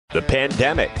the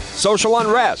pandemic, social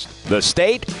unrest, the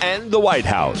state, and the White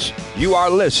House. You are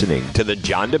listening to The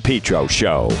John DePetro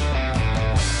Show.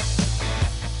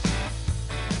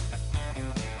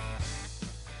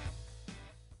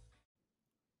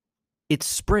 It's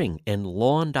spring, and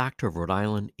Lawn Doctor of Rhode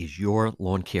Island is your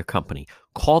lawn care company.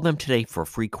 Call them today for a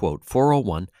free quote,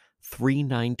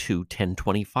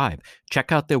 401-392-1025.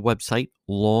 Check out their website,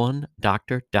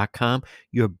 lawndoctor.com.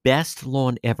 Your best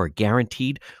lawn ever,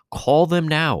 guaranteed. Call them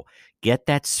now. Get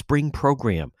that spring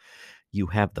program. You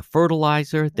have the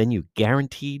fertilizer, then you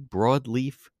guaranteed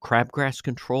broadleaf crabgrass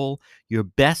control. Your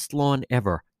best lawn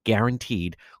ever,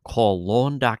 guaranteed. Call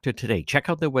Lawn Doctor today. Check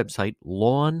out their website,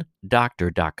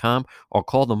 lawndoctor.com, or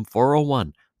call them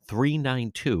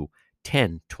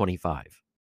 401-392-1025.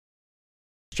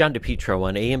 John DePetro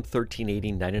on AM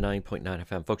 1380, 99.9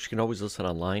 FM. Folks, you can always listen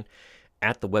online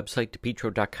at the website,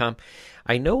 depetro.com.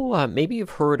 I know maybe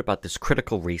you've heard about this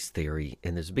critical race theory,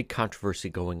 and there's a big controversy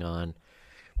going on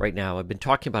right now. I've been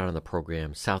talking about it on the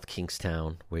program, South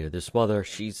Kingstown, where this mother,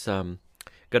 she's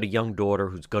got a young daughter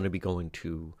who's going to be going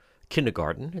to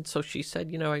kindergarten. And so she said,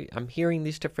 I'm hearing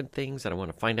these different things and I want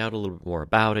to find out a little bit more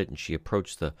about it. And she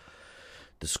approached the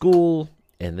school,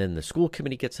 and then the school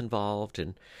committee gets involved.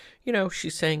 And,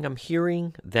 she's saying, I'm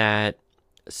hearing that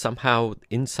somehow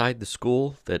inside the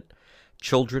school that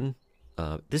children,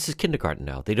 this is kindergarten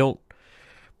now, they don't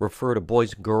refer to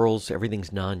boys and girls.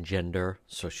 Everything's non-gender.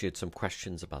 So she had some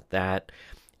questions about that.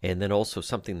 And then also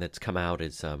something that's come out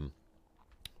is,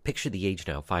 picture the age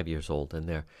now, 5 years old, and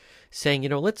they're saying,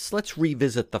 let's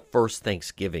revisit the first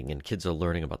Thanksgiving, and kids are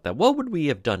learning about that. What would we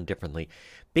have done differently?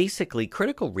 Basically,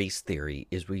 critical race theory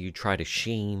is where you try to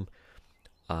shame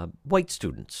white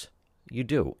students. You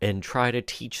do, and try to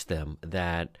teach them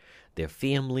that their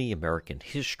family, American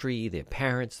history, their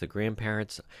parents, their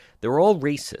grandparents, they're all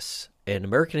racists, and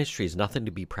American history is nothing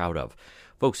to be proud of.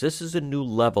 Folks, this is a new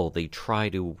level. They try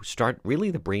to start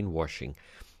really the brainwashing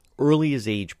early as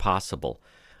age possible.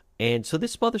 And so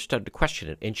this mother started to question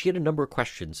it, and she had a number of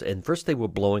questions. And first they were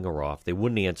blowing her off. They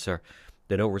wouldn't answer.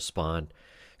 They don't respond.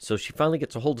 So she finally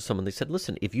gets a hold of someone. They said,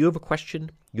 listen, if you have a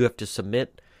question, you have to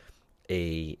submit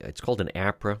it's called an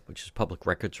APRA, which is Public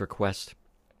Records Request,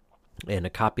 and a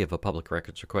copy of a Public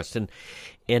Records Request.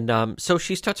 And so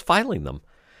she starts filing them.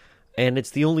 And it's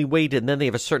the only way to, and then they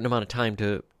have a certain amount of time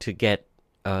to get,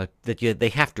 they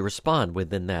have to respond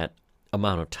within that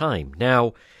amount of time.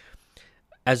 Now,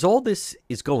 as all this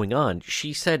is going on,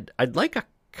 she said, I'd like a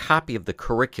copy of the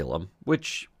curriculum,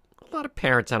 which a lot of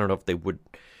parents, I don't know if they would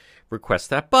request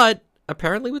that, but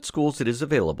apparently with schools it is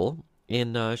available.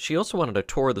 And she also wanted a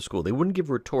tour of the school. They wouldn't give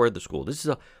her a tour of the school. This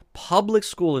is a public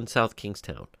school in South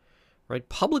Kingstown, right?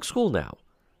 Public school now,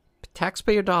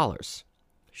 taxpayer dollars.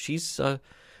 She's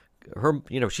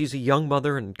she's a young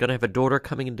mother and going to have a daughter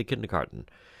coming into kindergarten.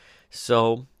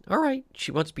 So, all right,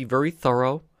 she wants to be very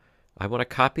thorough. I want a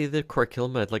copy of the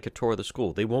curriculum. I'd like a tour of the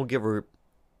school. They won't give her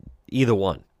either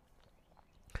one.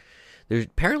 There's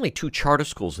apparently 2 charter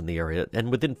schools in the area,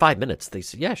 and within 5 minutes, they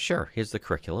said, yeah, sure, here's the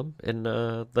curriculum, and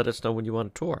let us know when you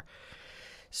want a tour.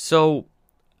 So,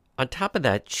 on top of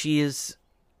that, she is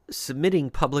submitting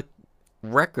public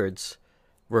records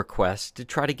requests to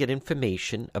try to get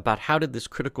information about how did this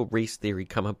critical race theory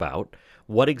come about,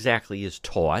 what exactly is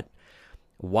taught,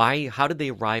 how did they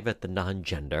arrive at the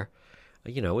non-gender.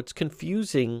 It's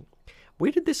confusing.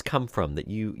 Where did this come from that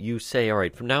you say, all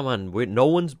right, from now on, no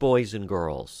one's boys and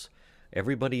girls.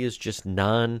 Everybody is just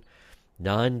non-gender.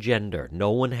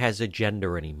 No one has a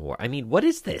gender anymore. I mean, what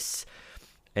is this?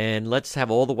 And let's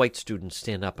have all the white students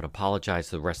stand up and apologize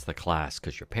to the rest of the class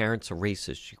because your parents are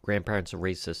racist, your grandparents are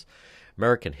racist,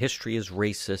 American history is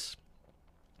racist,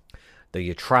 the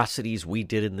atrocities we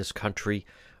did in this country,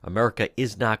 America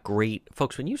is not great.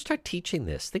 Folks, when you start teaching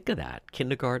this, think of that.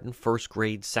 Kindergarten, first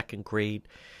grade, second grade,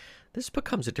 this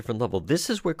becomes a different level. This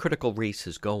is where critical race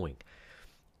is going.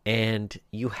 And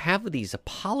you have these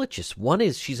apologists. One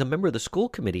is she's a member of the school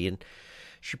committee, and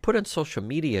she put on social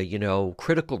media,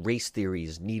 critical race theory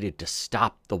is needed to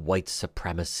stop the white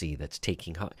supremacy that's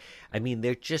taking. I mean,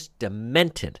 they're just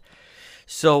demented.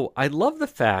 So I love the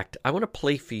fact, I want to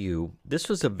play for you. This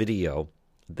was a video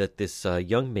that this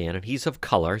young man, and he's of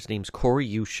color, his name's Corey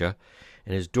Yusha,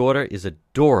 and his daughter is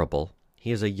adorable. He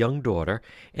has a young daughter,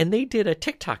 and they did a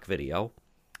TikTok video,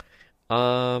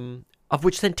 of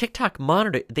which then TikTok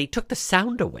monitored. They took the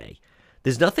sound away.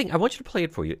 There's nothing, I want you to play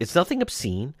it for you. It's nothing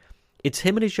obscene. It's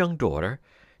him and his young daughter.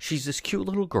 She's this cute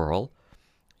little girl,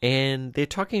 and they're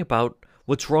talking about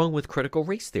what's wrong with critical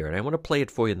race theory. And I want to play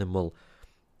it for you, and then we'll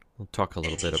talk a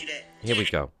little bit. Here we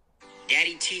go.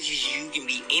 Daddy teaches you can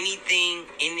be anything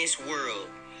in this world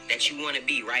that you want to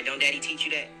be, right? Don't Daddy teach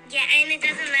you that? Yeah, and it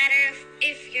doesn't matter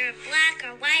if you're black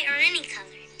or white or any color.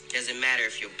 Doesn't matter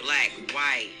if you're black,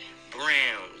 white,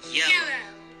 brown, yellow,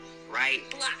 right?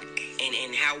 Black.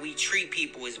 And how we treat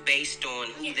people is based on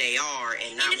who they are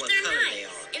and not what color they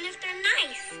are. And if they're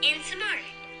nice and smart.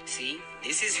 See,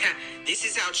 this is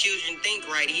how children think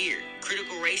right here.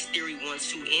 Critical race theory wants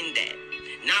to end that.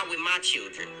 Not with my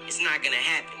children. It's not gonna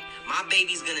happen. My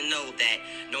baby's gonna know that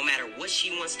no matter what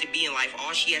she wants to be in life,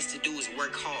 all she has to do is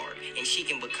work hard, and she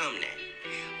can become that.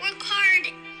 Work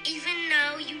hard, even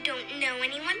though you don't know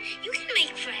anyone. You can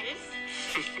make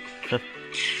friends.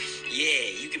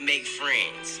 Yeah, you can make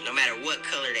friends, no matter what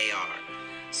color they are.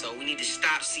 So we need to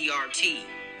stop CRT.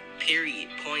 Period.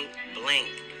 Point blank.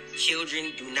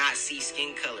 Children do not see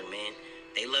skin color, man.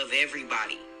 They love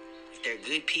everybody. If they're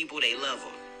good people, they love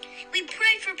them. We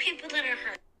pray for people that are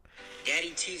hurt.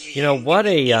 Daddy teaches You know what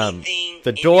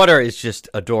the daughter is just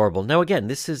adorable. Now again,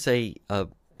 this is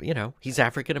he's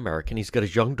African American. He's got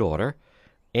his young daughter,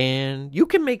 and you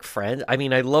can make friends. I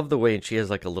mean, I love the way she has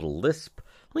like a little lisp.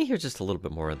 Let me hear just a little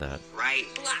bit more of that. Right?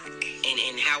 Black.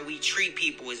 And how we treat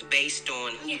people is based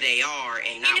on who they are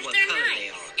and not what color they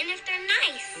are. And if they're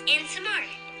nice and smart.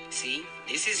 See,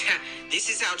 this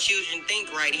is how children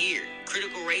think right here.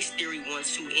 Critical race theory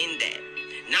wants to end that.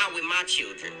 Not with my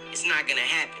children. It's not gonna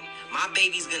happen. My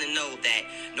baby's gonna know that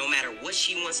no matter what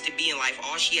she wants to be in life,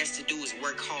 all she has to do is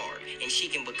work hard, and she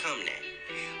can become that.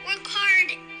 Work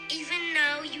hard, even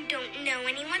though you don't know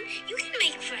anyone. You can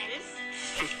make friends.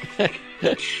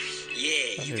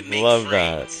 Yeah, you can make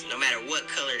friends, no matter what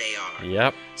color they are.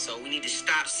 Yep. So we need to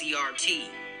stop CRT.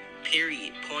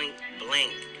 Period. Point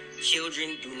blank.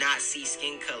 Children do not see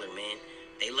skin color, man.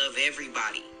 They love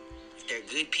everybody. If they're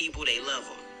good people, they love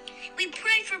them. We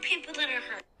pray for people that are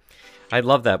hurt. I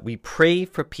love that. We pray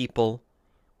for people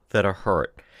that are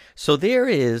hurt. So there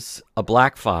is a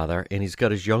black father, and he's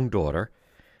got his young daughter,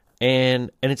 and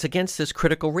it's against this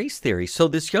critical race theory. So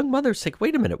this young mother's like,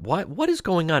 wait a minute, what is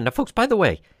going on? Now, folks, by the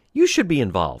way, you should be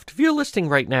involved. If you're listening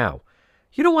right now,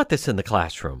 you don't want this in the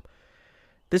classroom.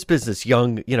 This business,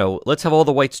 let's have all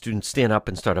the white students stand up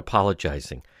and start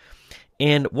apologizing.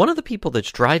 And one of the people that's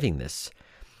driving this,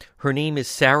 her name is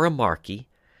Sarah Markey,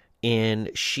 and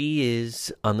she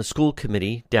is on the school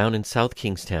committee down in South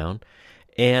Kingstown.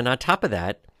 And on top of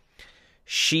that,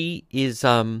 she is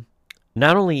not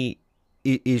only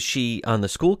is she on the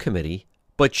school committee,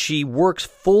 but she works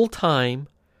full-time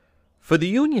for the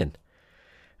union.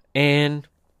 And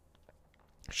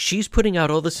she's putting out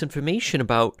all this information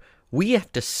about we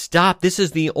have to stop. This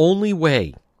is the only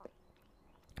way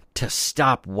to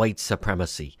stop white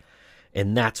supremacy.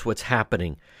 And that's what's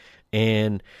happening.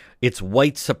 And it's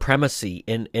white supremacy.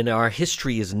 And our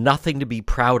history is nothing to be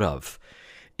proud of.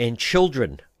 And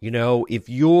children, if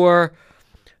your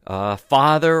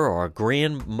father or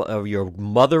your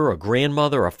mother or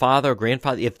grandmother or father or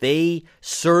grandfather, if they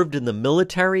served in the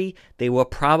military, they were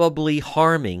probably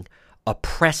harming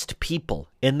oppressed people.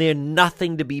 And they're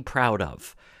nothing to be proud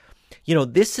of.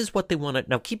 This is what they want to...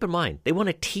 Now, keep in mind, they want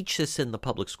to teach this in the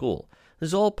public school. This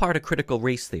is all part of critical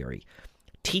race theory.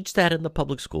 Teach that in the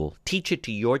public school. Teach it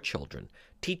to your children.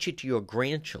 Teach it to your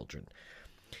grandchildren.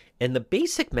 And the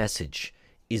basic message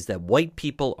is that white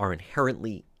people are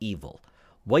inherently evil.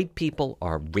 White people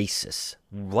are racist.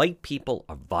 White people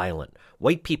are violent.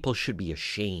 White people should be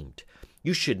ashamed.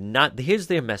 You should not... Here's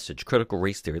their message, critical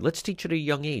race theory. Let's teach it at a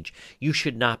young age. You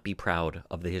should not be proud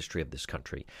of the history of this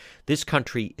country. This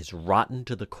country is rotten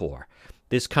to the core.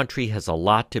 This country has a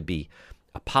lot to be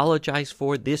apologized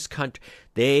for. This country,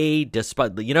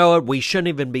 we shouldn't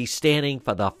even be standing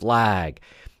for the flag.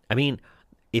 I mean,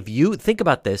 if you think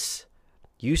about this,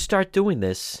 you start doing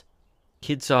this,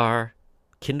 kids are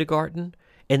kindergarten,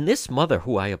 and this mother,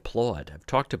 who I applaud, I've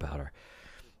talked about her,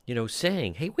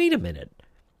 saying, hey, wait a minute.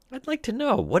 I'd like to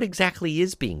know what exactly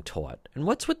is being taught, and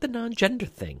what's with the non-gender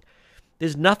thing?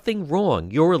 There's nothing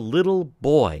wrong. You're a little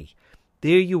boy.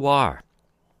 There you are.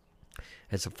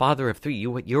 As a father of three,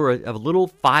 you're a little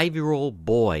 5-year-old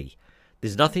boy.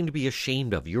 There's nothing to be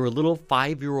ashamed of. You're a little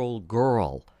 5-year-old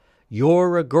girl.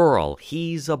 You're a girl.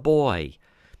 He's a boy.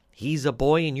 He's a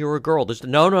boy and you're a girl. There's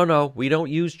no. We don't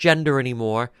use gender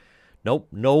anymore. Nope.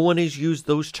 No one has used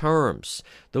those terms.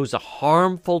 Those are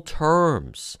harmful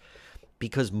terms.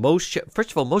 Because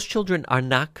first of all, most children are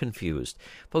not confused.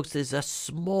 Folks, there's a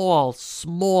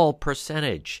small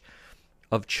percentage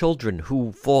of children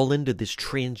who fall into this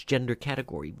transgender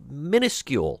category.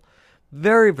 Minuscule.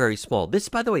 Very, very small. This,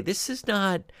 by the way, this is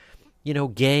not,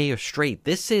 gay or straight.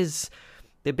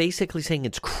 They're basically saying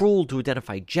it's cruel to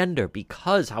identify gender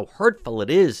because how hurtful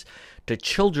it is to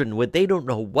children when they don't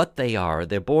know what they are.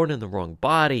 They're born in the wrong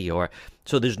body, or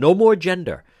so there's no more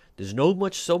gender. There's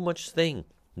so much thing.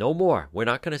 No more. We're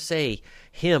not going to say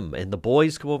him and the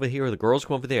boys come over here or the girls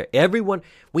come over there. Everyone,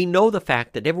 we know the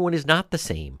fact that everyone is not the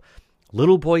same.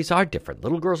 Little boys are different.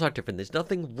 Little girls are different. There's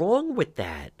nothing wrong with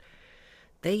that.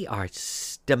 They are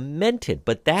demented.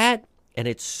 But that, and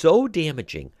it's so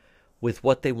damaging with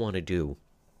what they want to do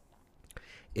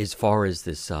as far as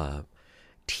this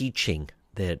teaching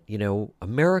that,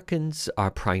 Americans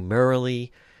are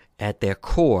primarily, at their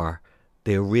core,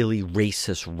 they're really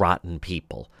racist, rotten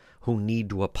people who need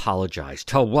to apologize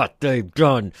to what they've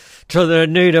done to the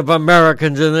Native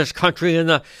Americans in this country and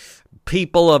the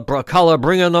people of color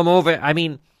bringing them over. I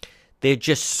mean, they're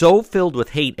just so filled with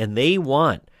hate, and they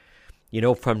want,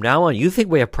 from now on, you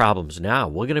think we have problems now.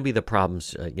 We're going to be the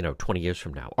problems, 20 years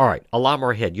from now. All right, a lot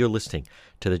more ahead. You're listening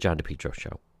to The John DePetro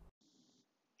Show.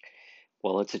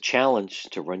 Well, it's a challenge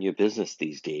to run your business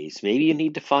these days. Maybe you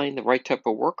need to find the right type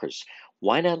of workers.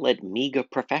 Why not let MEGA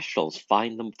Professionals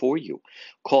find them for you?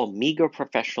 Call MEGA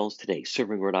Professionals today,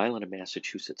 serving Rhode Island and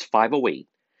Massachusetts,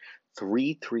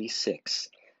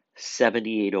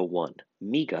 508-336-7801.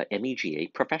 MEGA, M-E-G-A,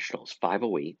 Professionals,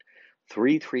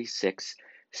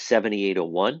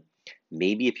 508-336-7801.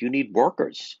 Maybe if you need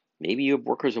workers, maybe you have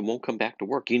workers that won't come back to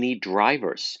work. You need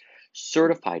drivers,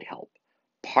 certified help,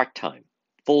 part-time,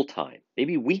 full-time,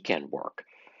 maybe weekend work.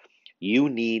 You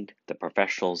need the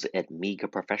professionals at MEGA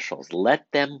Professionals. Let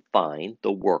them find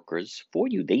the workers for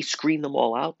you. They screen them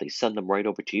all out. They send them right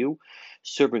over to you.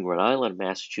 Serving Rhode Island,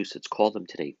 Massachusetts. Call them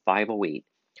today,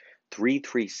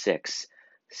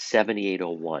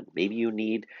 508-336-7801. Maybe you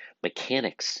need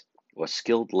mechanics or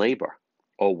skilled labor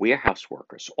or warehouse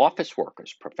workers, office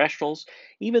workers, professionals,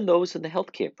 even those in the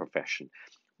healthcare profession.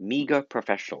 MEGA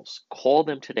Professionals. Call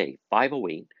them today,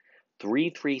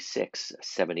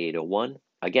 508-336-7801.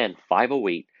 Again,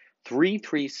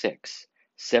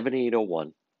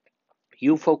 508-336-7801.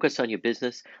 You focus on your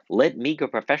business. Let MEGA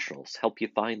Professionals help you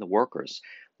find the workers.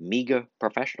 MEGA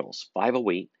Professionals,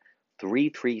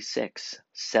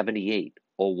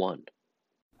 508-336-7801.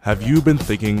 Have you been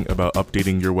thinking about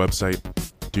updating your website?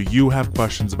 Do you have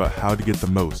questions about how to get the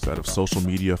most out of social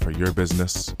media for your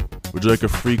business? Would you like a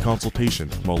free consultation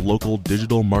from a local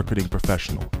digital marketing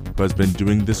professional who has been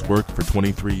doing this work for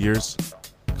 23 years?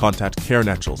 Contact Karen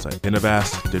Etchels at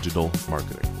Innovast Digital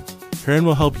Marketing. Karen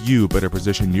will help you better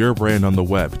position your brand on the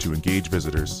web to engage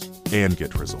visitors and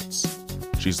get results.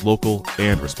 She's local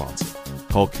and responsive.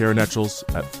 Call Karen Etchels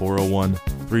at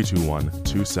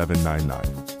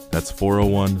 401-321-2799. That's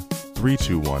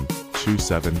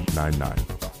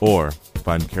 401-321-2799. Or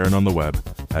find Karen on the web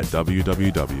at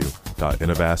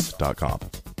www.innovast.com.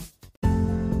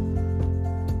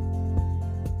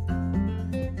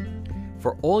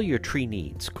 For all your tree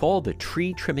needs, call the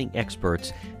tree trimming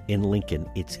experts in Lincoln.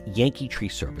 It's Yankee Tree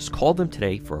Service. Call them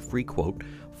today for a free quote,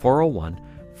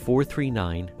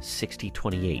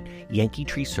 401-439-6028. Yankee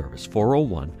Tree Service,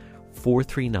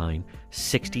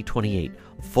 401-439-6028.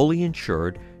 Fully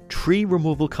insured tree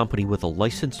removal company with a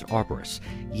licensed arborist.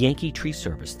 Yankee Tree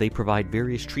Service. They provide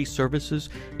various tree services,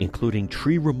 including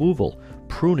tree removal,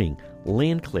 pruning,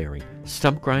 land clearing,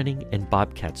 stump grinding, and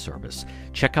bobcat service.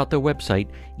 Check out their website,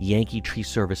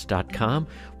 yankeetreeservice.com.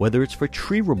 Whether it's for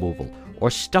tree removal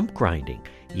or stump grinding,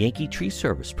 Yankee Tree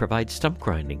Service provides stump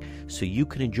grinding so you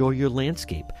can enjoy your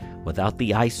landscape without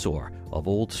the eyesore of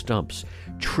old stumps.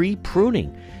 Tree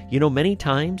pruning. Many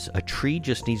times a tree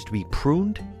just needs to be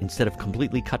pruned instead of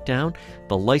completely cut down.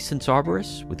 The licensed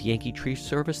arborists with Yankee Tree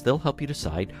Service, they'll help you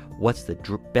decide what's the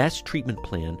best treatment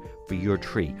plan for your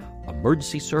tree.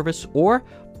 Emergency service or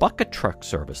bucket truck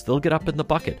service. They'll get up in the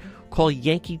bucket. Call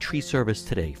Yankee Tree Service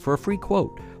today for a free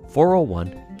quote,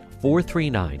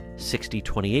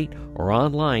 401-439-6028, or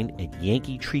online at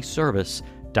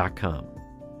yankeetreeservice.com.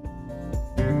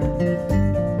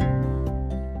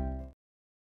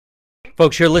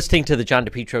 Folks, you're listening to the John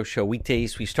DePetro Show.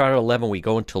 Weekdays, we start at 11, we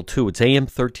go until 2. It's AM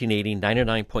 1380,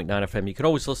 99.9 FM. You can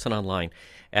always listen online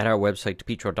at our website,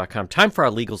 depetro.com. Time for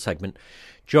our legal segment.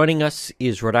 Joining us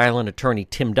is Rhode Island attorney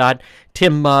Tim Dodd.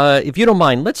 Tim, if you don't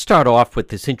mind, let's start off with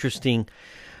this interesting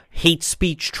hate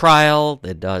speech trial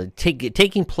that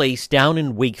taking place down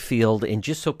in Wakefield. And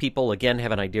just so people, again,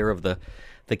 have an idea of the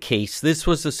case, this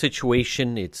was a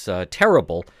situation, it's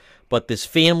terrible, but this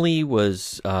family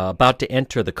was about to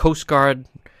enter the Coast Guard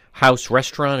House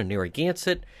restaurant in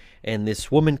Narragansett, and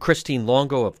this woman, Christine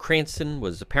Longo of Cranston,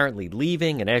 was apparently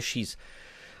leaving, and as she's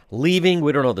leaving,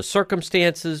 we don't know the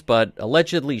circumstances, but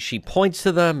allegedly she points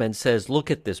to them and says, look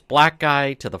at this black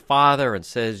guy, to the father, and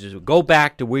says, go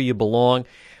back to where you belong.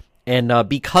 And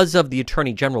because of the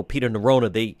Attorney General, Peter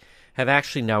Nerona, have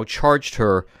actually now charged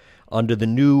her under the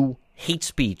new hate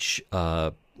speech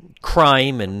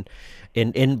crime,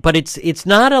 but it's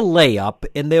not a layup,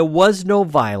 and there was no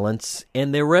violence,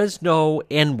 and there is no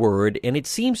N-word, and it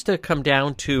seems to come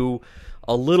down to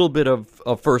a little bit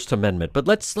of First Amendment. But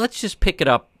let's just pick it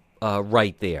up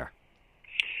right there.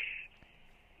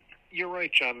 You're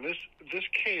right, John. This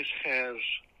case has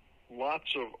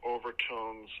lots of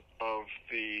overtones of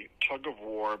the tug of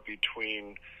war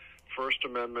between First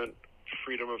Amendment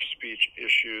freedom of speech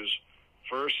issues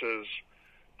versus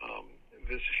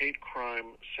this hate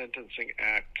crime sentencing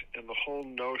act and the whole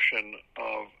notion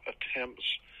of attempts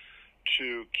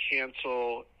to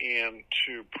cancel and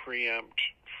to preempt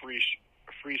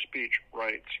free speech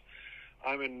rights.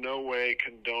 I'm in no way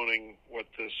condoning what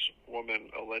this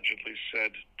woman allegedly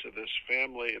said to this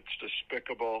family. It's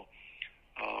despicable.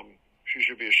 She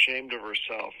should be ashamed of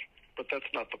herself, but that's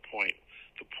not the point.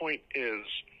 The point is,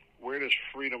 where does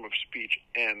freedom of speech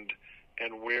end,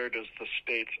 and where does the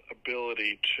state's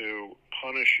ability to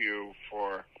punish you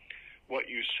for what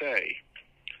you say,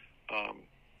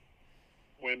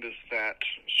 when does that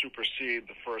supersede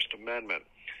the First Amendment?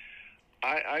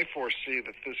 I foresee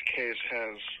that this case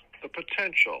has the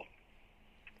potential,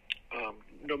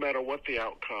 no matter what the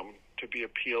outcome, to be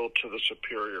appealed to the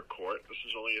Superior Court. This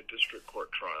is only a district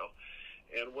court trial.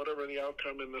 And whatever the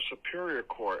outcome in the Superior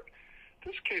Court,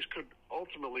 this case could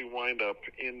ultimately wind up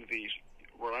in the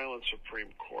Rhode Island Supreme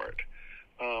Court.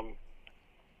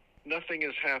 Nothing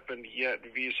has happened yet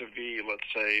vis-a-vis, let's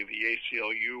say, the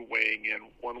ACLU weighing in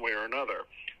one way or another.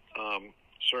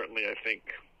 Certainly, I think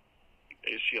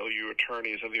ACLU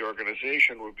attorneys and the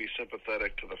organization would be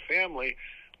sympathetic to the family,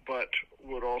 but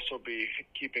would also be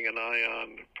keeping an eye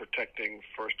on protecting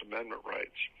First Amendment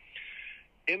rights.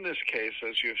 In this case,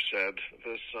 as you've said,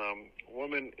 this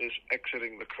woman is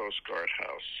exiting the Coast Guard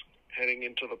house, heading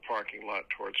into the parking lot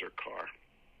towards her car.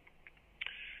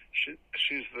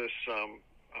 She's this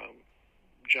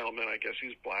gentleman, I guess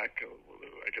he's black,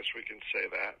 I guess we can say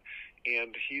that,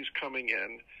 and he's coming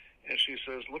in, and she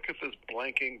says, "Look at this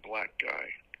blanking black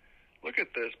guy. Look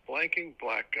at this blanking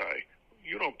black guy.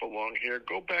 You don't belong here.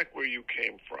 Go back where you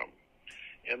came from."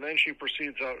 And then she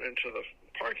proceeds out into the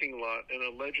parking lot and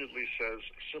allegedly says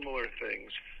similar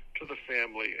things to the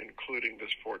family, including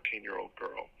this 14-year-old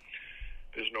girl.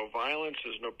 There's no violence,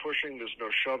 there's no pushing, there's no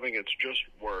shoving, it's just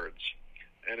words.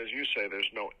 And as you say,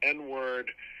 there's no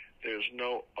N-word, there's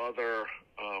no other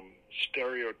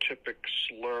stereotypic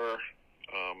slur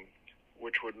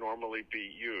which would normally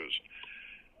be used.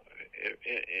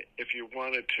 If you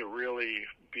wanted to really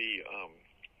be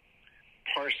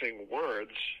parsing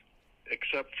words,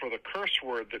 except for the curse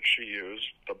word that she used,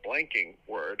 the blanking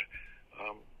word,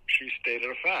 she stated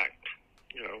a fact.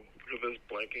 You know, this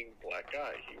blanking black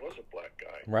guy. He was a black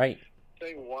guy. Right.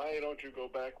 Saying, why don't you go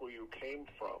back where you came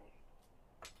from?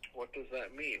 What does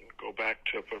that mean? Go back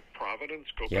to Providence?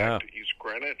 Go back to East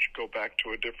Greenwich? Go back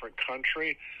to a different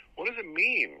country? What does it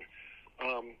mean?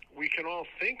 We can all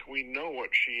think we know what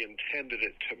she intended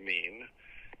it to mean,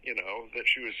 you know, that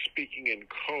she was speaking in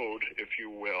code, if you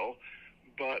will.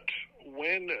 But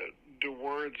when do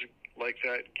words like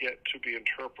that get to be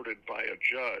interpreted by a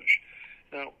judge?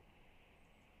 Now,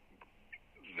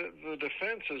 the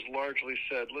defense has largely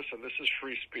said, listen, this is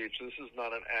free speech. This is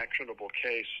not an actionable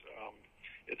case.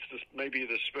 It's just maybe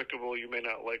despicable. You may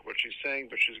not like what she's saying,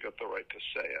 but she's got the right to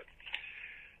say it.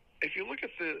 If you look at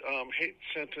the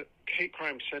Hate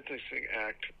Crime Sentencing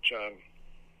Act, John,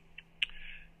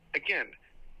 again,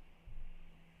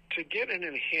 to get an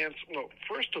enhanced, well,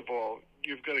 first of all,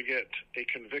 you've got to get a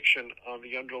conviction on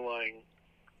the underlying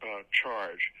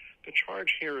charge. The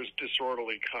charge here is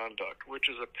disorderly conduct, which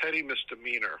is a petty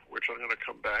misdemeanor, which I'm going to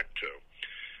come back to.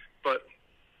 But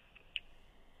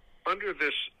under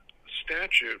this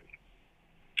statute,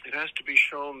 it has to be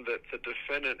shown that the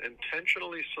defendant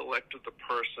intentionally selected the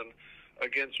person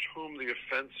against whom the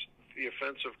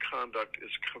offensive conduct is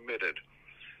committed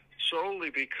solely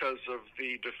because of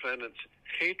the defendant's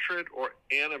hatred or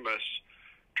animus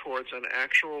towards an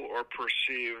actual or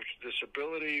perceived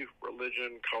disability,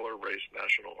 religion, color, race,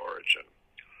 national origin.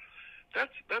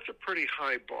 That's a pretty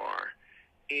high bar.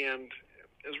 And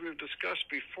as we've discussed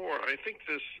before, I think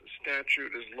this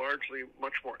statute is largely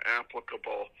much more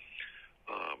applicable.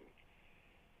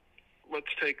 Let's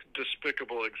take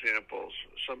despicable examples.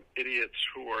 Some idiots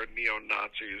who are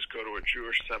neo-Nazis go to a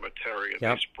Jewish cemetery and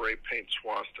they spray paint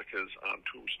swastikas on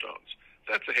tombstones.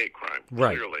 That's a hate crime,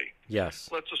 clearly. Yes.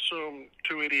 Let's assume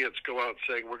two idiots go out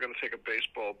saying, we're going to take a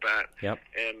baseball bat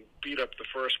and beat up the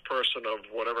first person of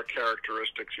whatever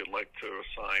characteristics you'd like to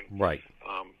assign. Right.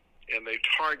 And they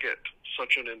target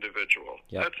such an individual.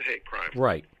 That's a hate crime.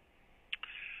 Right.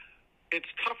 it's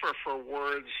tougher for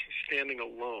words standing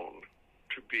alone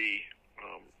to be,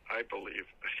 I believe,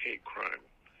 a hate crime.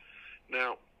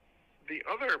 Now, the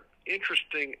other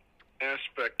interesting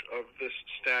aspect of this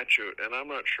statute, and I'm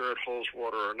not sure it holds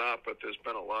water or not, but there's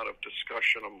been a lot of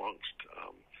discussion amongst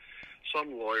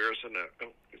some lawyers and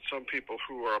some people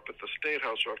who are up at the State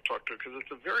House who I've talked to, because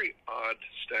it's a very odd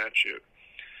statute.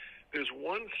 There's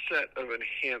one set of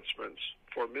enhancements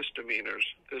for misdemeanors.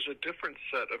 There's a different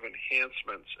set of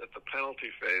enhancements at the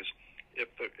penalty phase if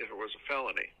it was a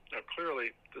felony. Now,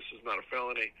 clearly, this is not a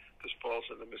felony. This falls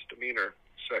in the misdemeanor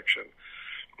section.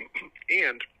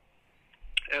 And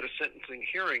at a sentencing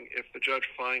hearing, if the judge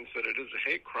finds that it is a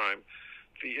hate crime,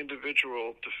 the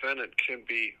individual defendant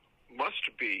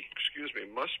must be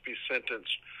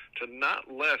sentenced to not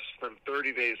less than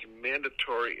 30 days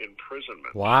mandatory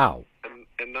imprisonment. Wow.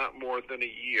 And not more than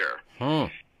a year.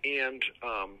 And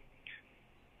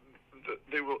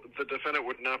the defendant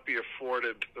would not be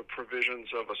afforded the provisions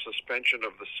of a suspension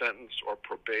of the sentence or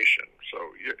probation. So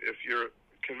if you're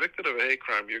convicted of a hate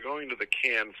crime, you're going to the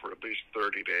can for at least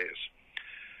 30 days.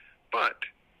 But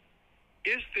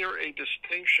is there a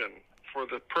distinction for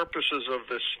the purposes of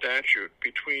this statute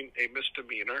between a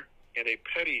misdemeanor and a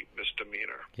petty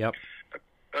misdemeanor? Yep.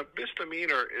 A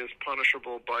misdemeanor is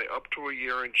punishable by up to a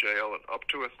year in jail and up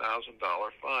to $1,000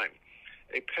 fine.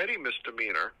 A petty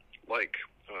misdemeanor, like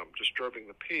disturbing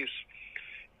the peace,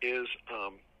 is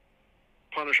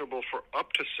punishable for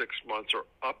up to 6 months or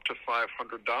up to $500.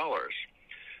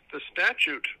 The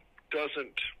statute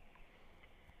doesn't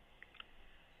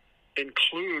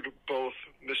include both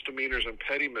misdemeanors and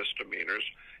petty misdemeanors.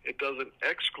 It doesn't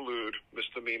exclude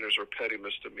misdemeanors or petty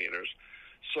misdemeanors.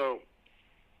 So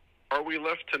are we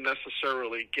left to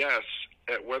necessarily guess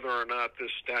at whether or not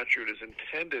this statute is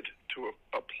intended to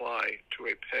apply to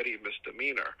a petty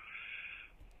misdemeanor?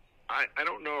 I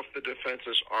don't know if the defense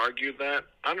has argued that.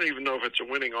 I don't even know if it's a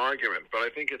winning argument, but I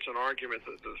think it's an argument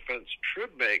that the defense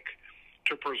should make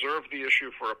to preserve the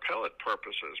issue for appellate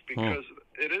purposes, because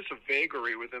it is a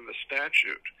vagary within the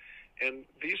statute, and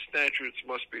these statutes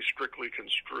must be strictly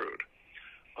construed.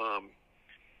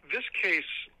 This case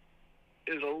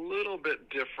is a little bit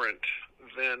different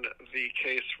than the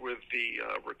case with the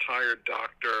retired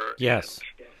doctor Yes.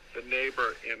 and the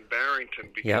neighbor in Barrington,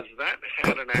 because that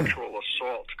had an actual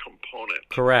assault component.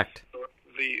 Correct.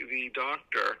 The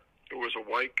doctor, who was a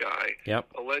white guy,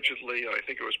 allegedly, I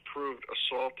think it was proved,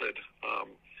 assaulted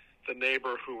the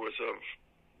neighbor who was of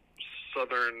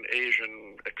Southern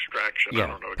Asian extraction. I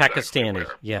don't know exactly Pakistani.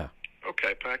 where. Yeah.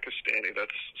 Okay, Pakistani.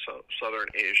 That's Southern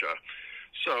Asia.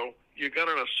 So you got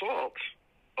an assault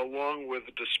along with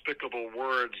despicable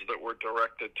words that were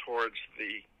directed towards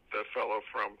the fellow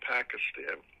from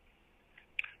Pakistan.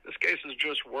 This case is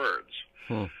just words.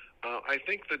 I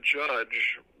think the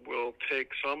judge will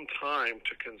take some time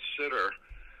to consider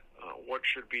what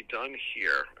should be done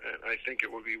here, and I think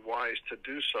it would be wise to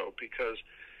do so, because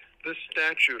this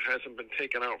statute hasn't been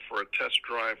taken out for a test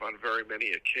drive on very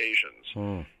many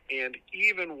occasions. And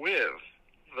even with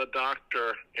the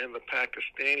doctor and the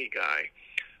Pakistani guy,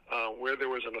 where there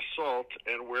was an assault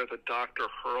and where the doctor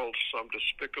hurled some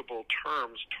despicable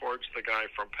terms towards the guy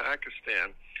from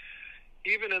Pakistan,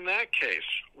 even in that case,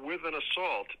 with an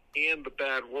assault and the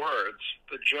bad words,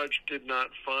 the judge did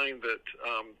not find that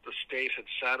the state had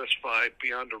satisfied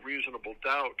beyond a reasonable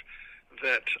doubt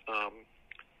that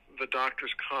the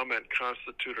doctor's comment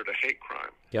constituted a hate crime.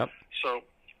 Yep. So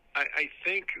I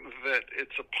think that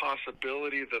it's a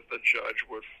possibility that the judge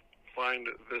would find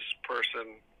this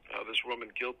person, this woman,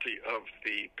 guilty of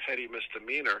the petty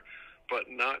misdemeanor,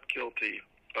 but not guilty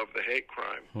of the hate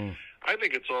crime. I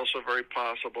think it's also very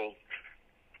possible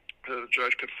that the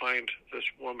judge could find this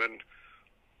woman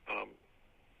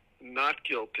not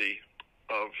guilty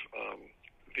of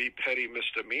the petty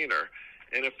misdemeanor.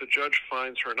 And if the judge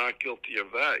finds her not guilty of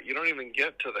that, you don't even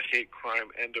get to the hate crime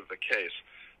end of the case.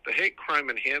 The hate crime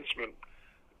enhancement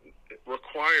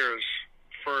requires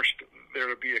first there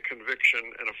to be a conviction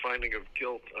and a finding of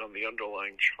guilt on the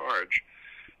underlying charge.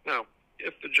 Now,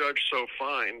 if the judge so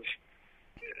finds,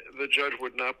 the judge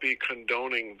would not be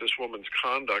condoning this woman's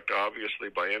conduct, obviously,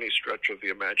 by any stretch of the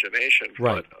imagination,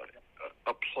 right, but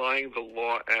applying the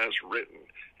law as written,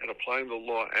 and applying the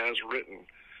law as written,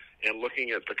 and looking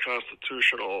at the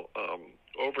constitutional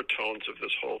overtones of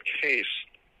this whole case,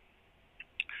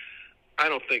 I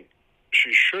don't think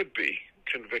she should be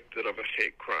convicted of a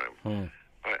hate crime.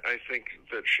 I think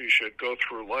that she should go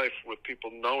through life with people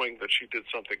knowing that she did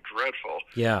something dreadful.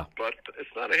 Yeah. But it's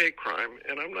not a hate crime,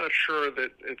 and I'm not sure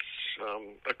that it's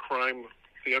a crime,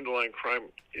 the underlying crime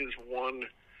is one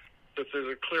that there's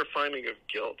a clear finding of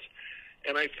guilt.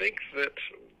 And I think that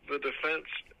the defense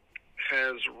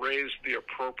has raised the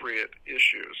appropriate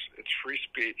issues. It's free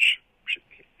speech.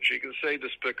 She can say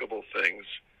despicable things.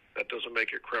 That doesn't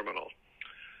make it criminal.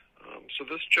 So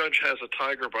this judge has a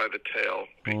tiger by the tail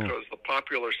because the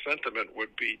popular sentiment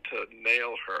would be to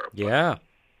nail her. Yeah.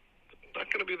 Not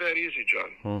going to be that easy,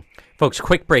 John. Folks,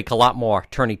 quick break, a lot more.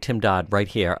 Attorney Tim Dodd right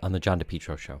here on the John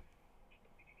DePietro Show.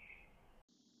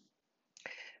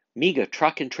 Mega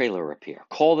Truck and Trailer Repair.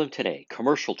 Call them today.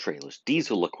 Commercial trailers,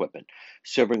 diesel equipment,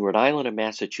 serving Rhode Island and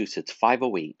Massachusetts.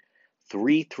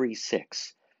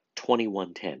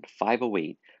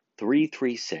 508-336-2110.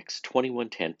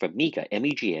 508-336-2110 for Mega,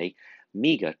 M-E-G-A,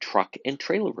 Mega Truck and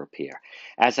Trailer Repair.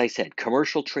 As I said,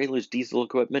 commercial trailers, diesel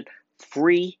equipment,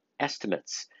 free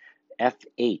estimates.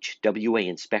 FHWA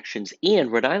inspections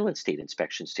and Rhode Island State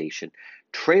Inspection Station,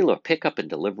 trailer pickup and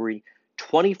delivery,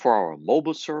 24-hour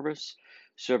mobile service,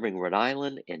 serving Rhode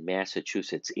Island and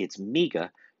Massachusetts. It's Mega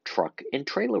Truck and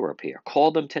Trailer Repair.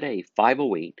 Call them today,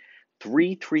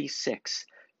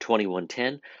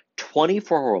 508-336-2110,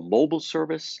 24-hour mobile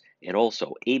service, and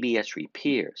also ABS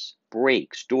repairs,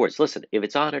 brakes, doors. Listen, if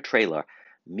it's on a trailer,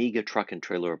 Mega Truck and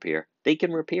Trailer Repair, they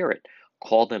can repair it.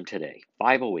 Call them today,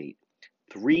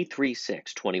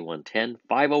 508-336-2110,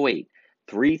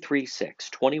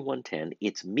 508-336-2110.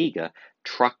 It's Mega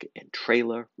Truck and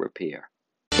Trailer Repair.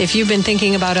 If you've been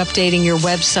thinking about updating your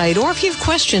website, or if you have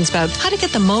questions about how to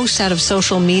get the most out of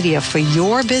social media for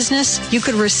your business, you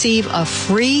could receive a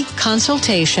free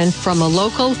consultation from a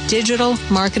local digital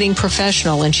marketing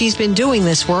professional, and she's been doing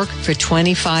this work for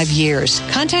 25 years.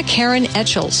 Contact Karen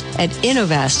Etchels at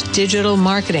Innovast Digital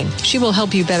Marketing. She will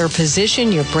help you better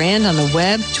position your brand on the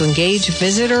web to engage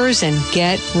visitors and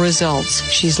get results.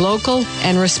 She's local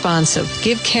and responsive.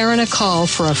 Give Karen a call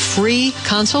for a free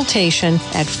consultation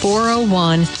at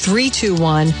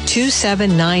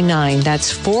 401-321-2799.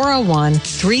 That's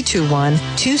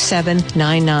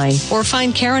 401-321-2799. Or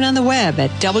find Karen on the web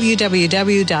at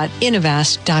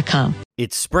www.innovast.com.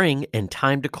 It's spring and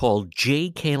time to call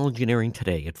JKL Engineering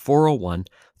today at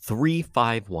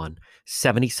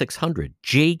 401-351-7600.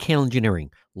 JKL Engineering,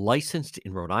 licensed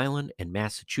in Rhode Island and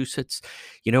Massachusetts.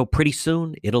 You know, pretty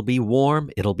soon it'll be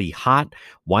warm, it'll be hot.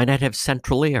 Why not have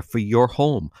central air for your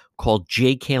home? Call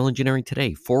JKL Engineering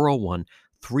today,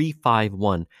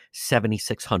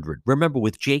 401-351-7600. Remember,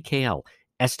 with JKL,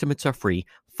 estimates are free.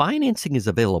 Financing is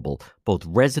available, both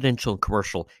residential and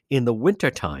commercial. In the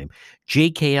wintertime,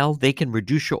 JKL, they can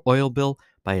reduce your oil bill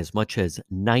by as much as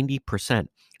 90%.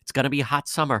 It's going to be a hot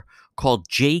summer. Call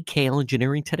JKL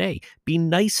Engineering today. Be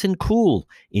nice and cool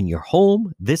in your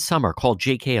home this summer. Call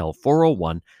JKL,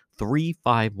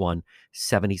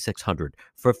 401-351-7600.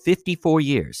 For 54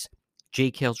 years,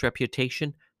 JKL's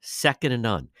reputation, second to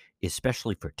none,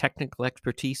 especially for technical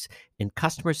expertise and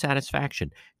customer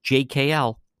satisfaction.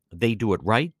 JKL, they do it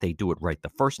right. They do it right the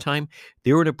first time.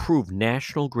 They're an approved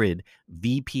National Grid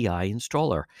VPI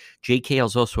installer. JKL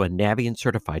is also a Navient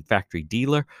certified factory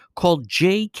dealer. Call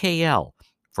JKL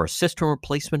for a system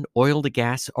replacement, oil to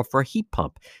gas, or for a heat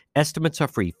pump. Estimates are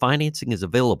free. Financing is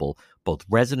available, both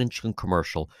residential and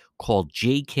commercial. Call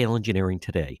JKL Engineering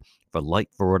today. For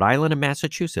Rhode Island and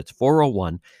Massachusetts,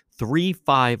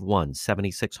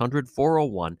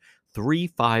 401-351-7600,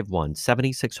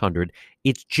 401-351-7600.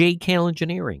 It's JKL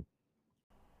Engineering.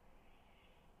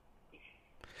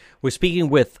 We're speaking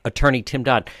with attorney Tim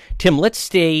Dodd. Tim, let's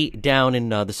stay down in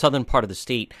the southern part of the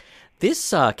state.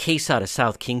 This case out of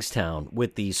South Kingstown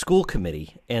with the school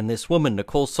committee and this woman,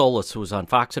 Nicole Solis, who was on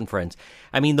Fox and Friends.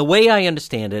 I mean, the way I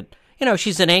understand it, you know,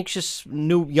 she's an anxious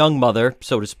new young mother,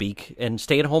 so to speak, and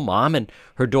stay-at-home mom, and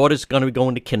her daughter's going to be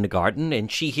going to kindergarten,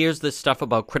 and she hears this stuff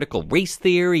about critical race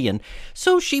theory, and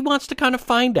so she wants to kind of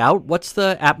find out what's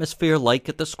the atmosphere like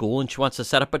at the school, and she wants to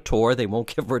set up a tour. They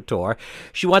won't give her a tour.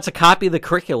 She wants a copy of the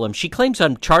curriculum. She claims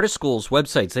on charter schools'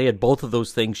 websites they had both of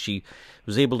those things. She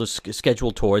was able to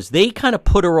schedule tours. They kind of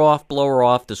put her off, blow her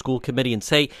off, the school committee, and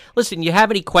say, listen, you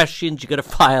have any questions, you got to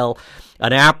file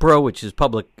an APRA, which is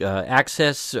public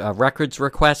access records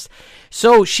request.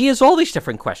 So she has all these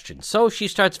different questions. So she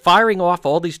starts firing off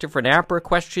all these different APRA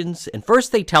questions. And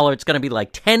first they tell her it's going to be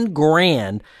like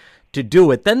 $10,000 to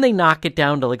do it. Then they knock it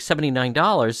down to like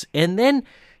 $79. And then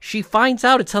she finds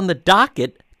out it's on the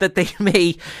docket that they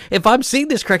may, if I'm seeing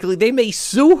this correctly, they may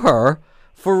sue her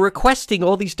for requesting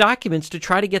all these documents to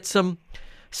try to get some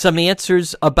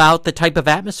answers about the type of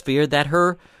atmosphere that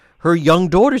her her young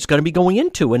daughter's going to be going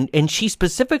into. And she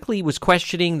specifically was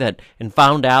questioning that and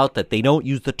found out that they don't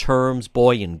use the terms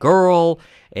boy and girl.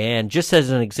 And just as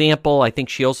an example, I think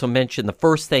she also mentioned the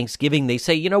first Thanksgiving. They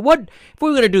say, what, if we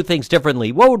were going to do things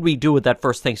differently, what would we do with that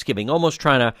first Thanksgiving? Almost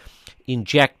trying to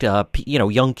inject,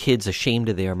 young kids ashamed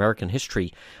of their American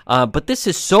history. But this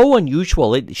is so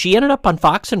unusual. She ended up on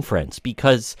Fox and Friends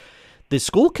because the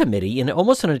school committee, in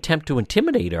almost an attempt to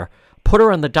intimidate her, put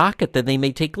her on the docket that they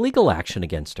may take legal action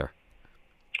against her.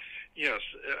 Yes,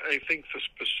 I think the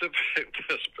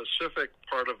specific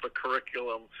part of the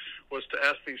curriculum was to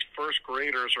ask these first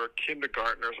graders or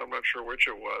kindergartners, I'm not sure which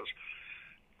it was,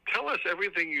 tell us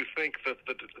everything you think that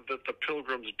the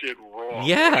Pilgrims did wrong.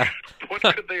 Yeah. What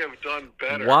could they have done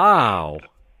better? Wow.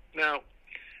 Now,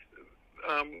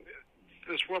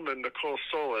 this woman, Nicole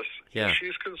Solis,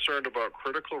 she's concerned about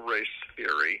critical race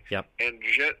theory and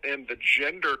the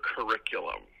gender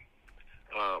curriculum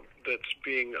that's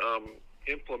being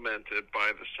implemented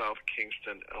by the South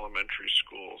Kingston elementary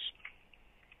schools.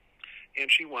 And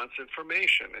she wants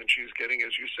information, and she's getting,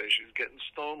 as you say, she's getting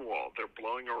stonewalled. They're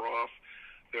blowing her off.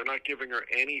 They're not giving her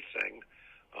anything.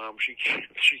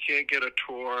 She can't get a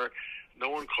tour. No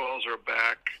one calls her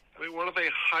back. I mean, what are they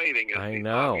hiding? Is the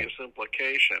obvious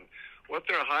implication. What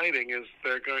they're hiding is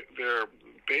they're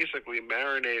basically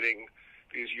marinating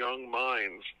these young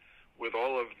minds with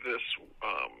all of this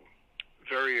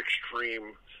very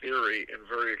extreme theory and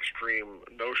very extreme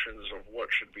notions of what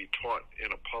should be taught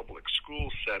in a public school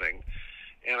setting.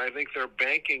 And I think they're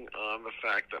banking on the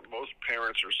fact that most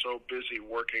parents are so busy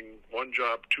working one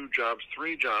job, two jobs,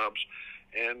 three jobs,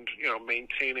 and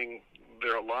maintaining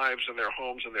their lives and their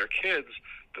homes and their kids,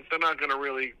 that they're not going to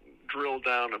really drill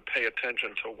down and pay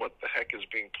attention to what the heck is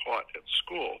being taught at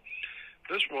school.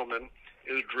 This woman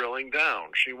is drilling down.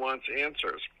 She wants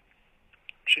answers.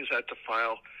 She's had to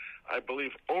file, I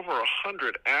believe, over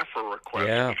 100 AFRA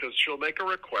requests because she'll make a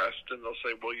request and they'll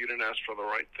say, well, you didn't ask for the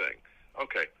right thing.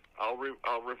 Okay, I'll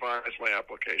revise my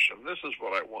application. This is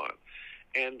what I want.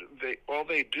 And all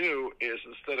they do is,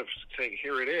 instead of saying,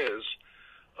 here it is,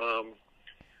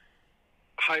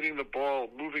 hiding the ball,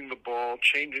 moving the ball,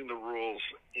 changing the rules,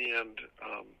 and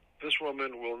this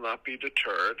woman will not be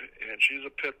deterred, and she's a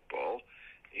pit bull,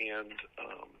 and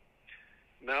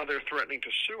now they're threatening to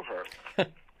sue her.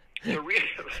 The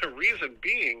reason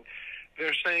being,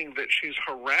 they're saying that she's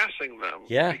harassing them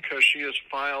because she has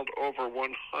filed over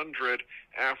 100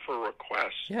 AFRA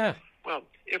requests. Yeah. Well,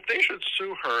 if they should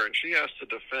sue her and she has to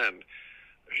defend,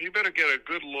 she better get a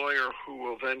good lawyer who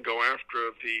will then go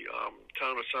after the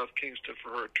town of South Kingston for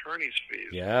her attorney's fees.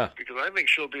 Yeah. Because I think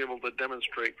she'll be able to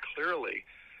demonstrate clearly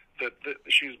that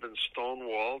she's been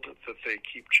stonewalled, that they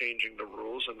keep changing the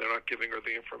rules and they're not giving her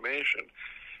the information.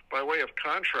 By way of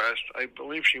contrast, I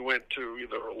believe she went to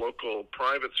either a local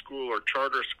private school or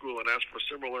charter school and asked for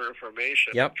similar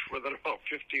information. Yep. Within about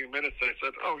 15 minutes, they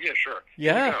said, oh, yeah, sure.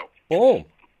 Yeah. Boom.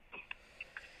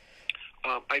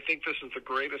 I think this is the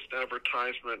greatest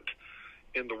advertisement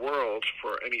in the world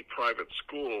for any private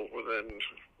school within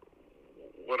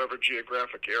whatever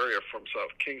geographic area from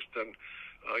South Kingston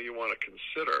you want to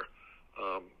consider.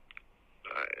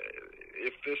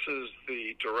 If this is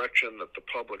the direction that the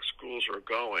public schools are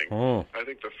going, I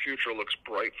think the future looks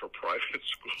bright for private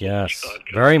schools. Yes, John,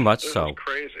 very much this so. Is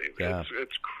crazy. Yeah.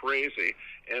 It's crazy.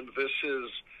 And this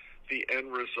is the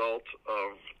end result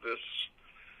of this.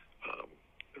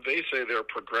 They say they're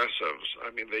progressives. I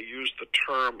mean, they use the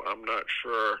term, I'm not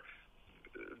sure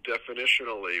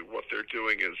definitionally what they're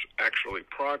doing is actually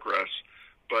progress,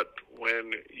 but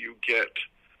when you get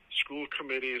school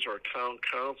committees or town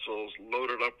councils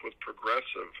loaded up with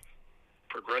progressives,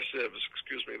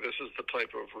 this is the type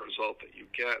of result that you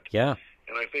get. Yeah.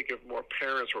 And I think if more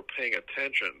parents were paying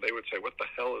attention, they would say, what the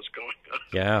hell is going on?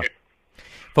 Yeah.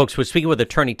 Folks, we're speaking with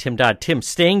attorney Tim Dodd. Tim,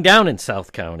 staying down in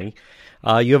South County,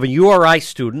 you have a URI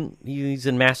student. He's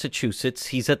in Massachusetts.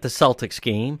 He's at the Celtics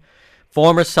game.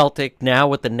 Former Celtic, now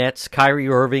with the Nets. Kyrie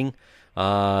Irving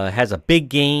has a big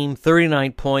game,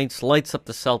 39 points, lights up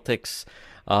the Celtics.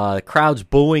 The crowd's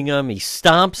booing him. He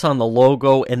stomps on the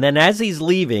logo. And then as he's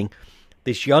leaving,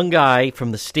 this young guy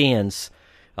from the stands,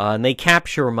 and they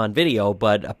capture him on video,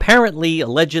 but apparently,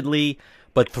 allegedly,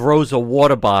 but throws a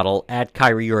water bottle at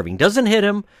Kyrie Irving. Doesn't hit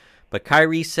him, but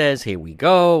Kyrie says, here we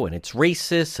go, and it's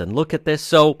racist, and look at this.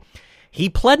 So he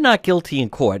pled not guilty in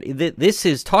court. This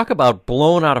is, talk about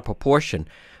blown out of proportion.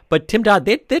 But Tim Dodd,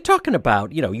 they're talking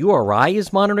about, URI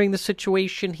is monitoring the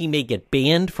situation. He may get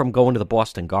banned from going to the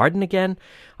Boston Garden again.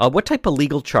 What type of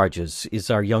legal charges is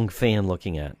our young fan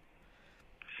looking at?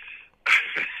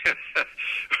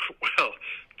 Well,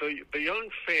 the young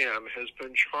fan has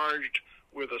been charged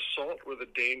with assault with a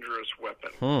dangerous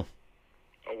weapon.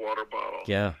 a water bottle.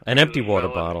 Yeah, an empty water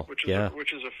felony, bottle. Which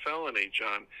is a felony,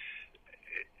 John.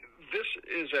 This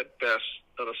is at best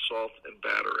an assault and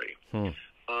battery.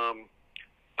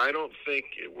 I don't think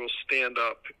it will stand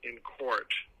up in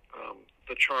court.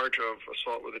 The charge of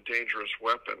assault with a dangerous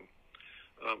weapon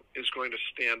is going to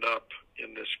stand up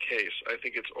in this case. I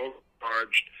think it's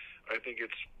overcharged. I think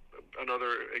it's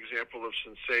another example of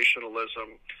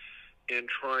sensationalism in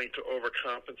trying to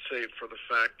overcompensate for the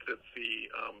fact that the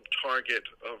target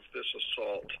of this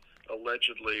assault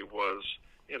allegedly was,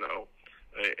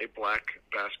 a black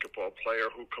basketball player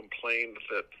who complained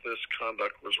that this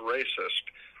conduct was racist.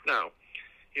 Now,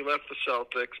 he left the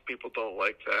Celtics. People don't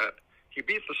like that. He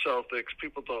beat the Celtics.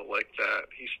 People don't like that.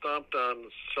 He stomped on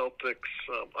Celtics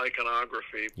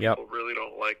iconography. People really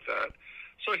don't like that.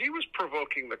 So he was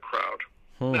provoking the crowd.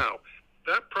 Now,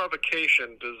 that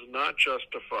provocation does not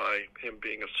justify him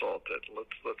being assaulted.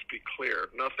 Let's be clear.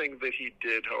 Nothing that he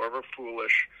did, however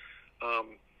foolish,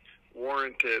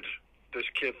 warranted this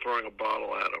kid throwing a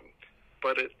bottle at him.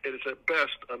 But it is at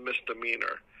best a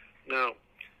misdemeanor. Now,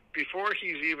 before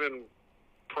he's even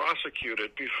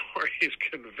prosecuted, before he's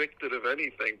convicted of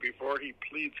anything, before he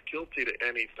pleads guilty to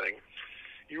anything,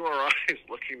 you are always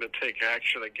looking to take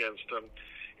action against him.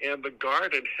 And the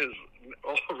Garden has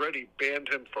already banned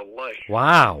him for life.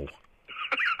 Wow.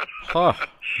 Oh,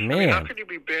 man. I mean, how can you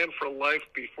be banned for life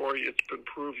before it's been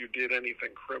proved you did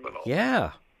anything criminal?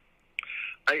 Yeah.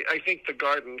 I think the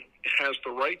Garden has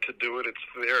the right to do it. It's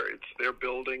their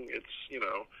building. It's,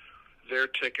 their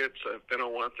tickets. If they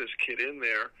don't want this kid in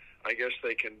there, I guess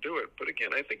they can do it. But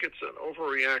again, I think it's an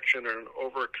overreaction or an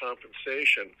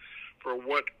overcompensation for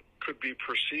what could be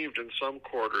perceived in some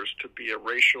quarters to be a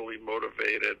racially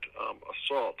motivated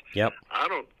assault. Yep. I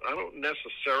don't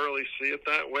necessarily see it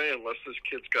that way unless this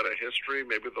kid's got a history.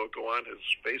 Maybe they'll go on his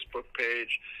Facebook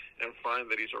page and find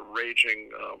that he's a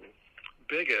raging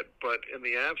bigot. But in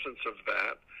the absence of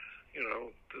that,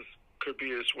 this could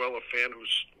be as well a fan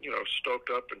who's, stoked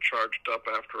up and charged up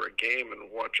after a game and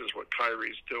watches what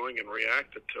Kyrie's doing and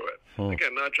reacted to it.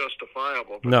 Again, not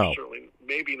justifiable, but certainly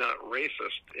maybe not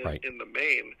racist in the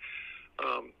main.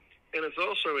 And it's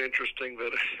also interesting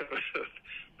that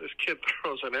this kid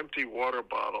throws an empty water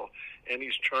bottle and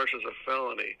he's charged as a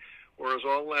felony. Whereas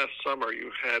all last summer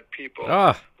you had people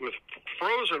with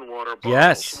frozen water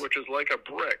bottles, which is like a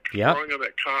brick, throwing them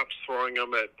at cops, throwing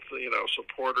them at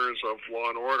supporters of law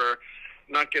and order,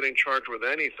 not getting charged with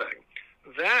anything.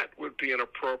 That would be an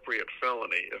appropriate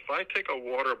felony. If I take a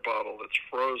water bottle that's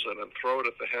frozen and throw it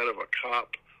at the head of a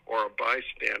cop or a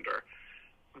bystander,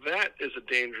 that is a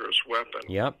dangerous weapon.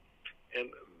 Yep.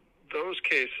 And those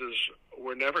cases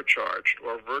were never charged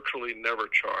or virtually never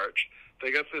charged.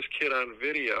 They got this kid on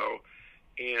video,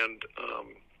 and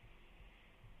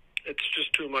it's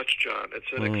just too much, John.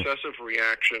 It's an excessive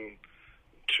reaction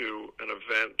to an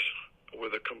event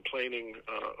with a complaining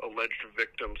alleged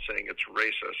victim saying it's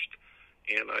racist.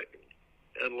 And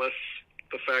unless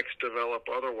the facts develop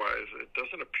otherwise, it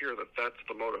doesn't appear that that's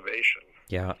the motivation.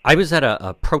 Yeah, I was at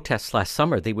a protest last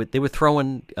summer. They were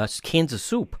throwing cans of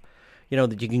soup.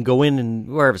 That you can go in and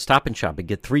wherever Stop and Shop and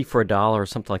get 3 for $1 or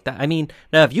something like that. I mean,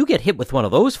 now if you get hit with one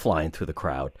of those flying through the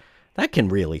crowd, that can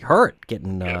really hurt.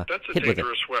 Getting that's a hit with it.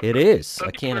 Weapon. It is That's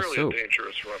a can of soup. A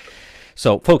dangerous weapon.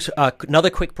 So, folks, another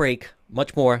quick break.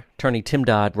 Much more. Attorney Tim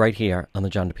Dodd right here on the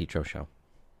John DePietro Show.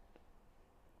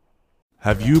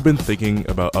 Have you been thinking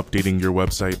about updating your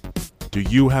website? Do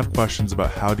you have questions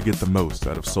about how to get the most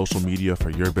out of social media for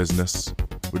your business?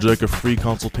 Would you like a free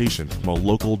consultation from a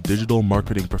local digital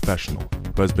marketing professional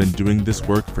who has been doing this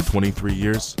work for 23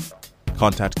 years?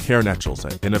 Contact Karen Etchels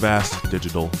at Innovast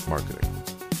Digital Marketing.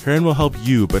 Karen will help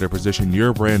you better position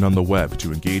your brand on the web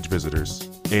to engage visitors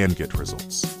and get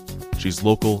results. She's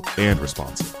local and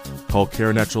responsive. Call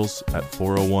Karen Etchels at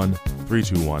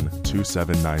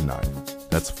 401-321-2799.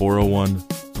 That's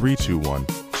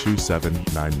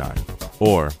 401-321-2799.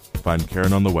 Or find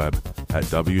Karen on the web at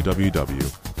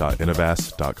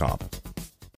www.innovast.com.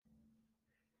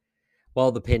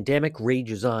 While the pandemic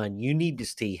rages on, you need to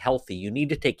stay healthy. You need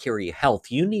to take care of your health.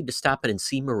 You need to stop in and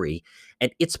see Marie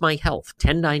at It's My Health,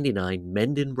 1099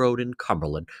 Mendon Road in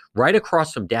Cumberland, right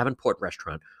across from Davenport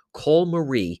Restaurant. Call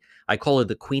Marie. I call her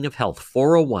the Queen of Health,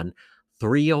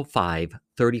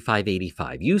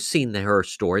 401-305-3585. You've seen her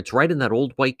store. It's right in that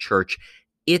old white church.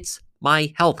 It's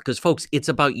My Health, because, folks, it's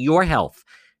about your health.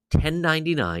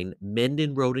 1099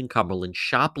 Mendon Road in Cumberland.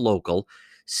 Shop local.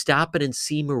 Stop in and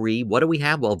see Marie. What do we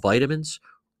have? Well, vitamins,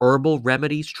 herbal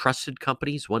remedies, trusted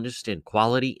companies who understand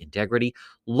quality, integrity,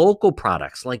 local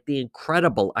products like the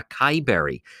incredible acai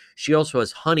berry. She also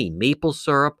has honey, maple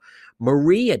syrup.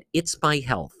 Marie at It's My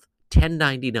Health,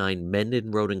 1099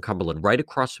 Mendon Road in Cumberland, right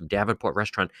across from Davenport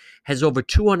Restaurant, has over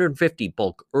 250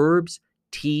 bulk herbs,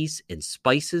 teas, and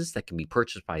spices that can be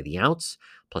purchased by the ounce,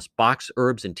 plus box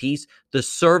herbs and teas. The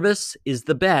service is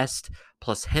the best,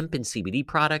 plus hemp and CBD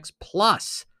products,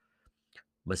 plus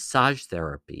massage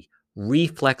therapy,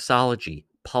 reflexology,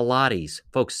 Pilates.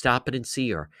 Folks, stop it and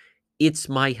see her. It's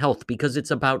My Health, because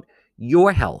it's about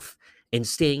your health and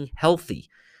staying healthy.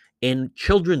 And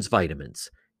children's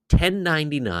vitamins,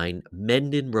 1099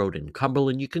 Mendon Road in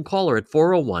Cumberland. You can call her at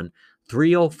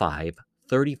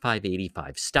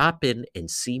 401-305-3585. Stop in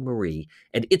and see Marie.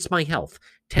 And It's My Health,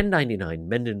 1099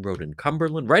 Mendon Road in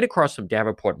Cumberland, right across from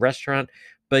Davenport Restaurant.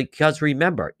 Because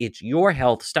remember, it's your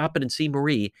health. Stop in and see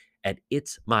Marie at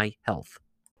It's My Health.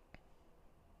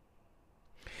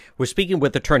 We're speaking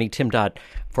with attorney Tim Dodd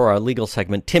for our legal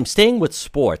segment. Tim, staying with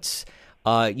sports,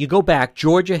 you go back,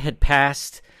 Georgia had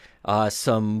passed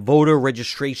some voter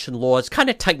registration laws, kind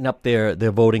of tighten up their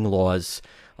voting laws.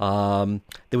 There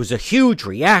was a huge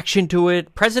reaction to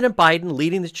it. President Biden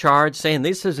leading the charge, saying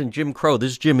this isn't Jim Crow,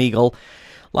 this is Jim Eagle.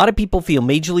 A lot of people feel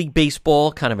Major League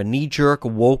Baseball, kind of a knee-jerk,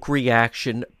 woke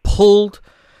reaction, pulled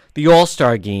the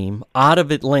All-Star game out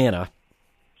of Atlanta.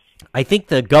 I think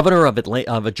the governor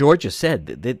of Georgia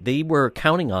said that they were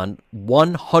counting on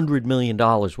 $100 million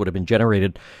would have been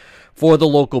generated for the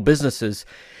local businesses.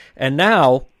 And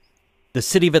now the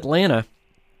city of Atlanta,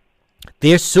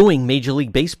 they're suing Major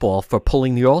League Baseball for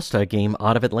pulling the All-Star game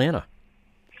out of Atlanta.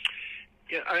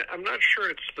 Yeah, I'm not sure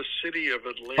it's the city of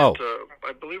Atlanta. Oh.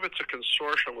 I believe it's a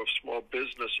consortium of small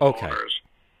business Okay. owners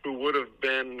who would have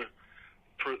been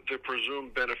the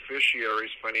presumed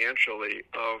beneficiaries financially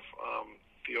of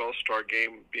the All-Star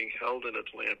game being held in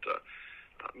Atlanta.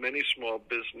 Many small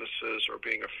businesses are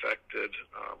being affected,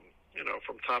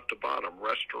 from top to bottom,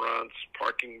 restaurants,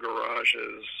 parking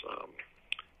garages,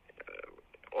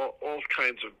 all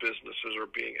kinds of businesses are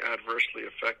being adversely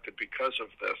affected because of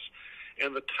this.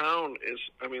 And the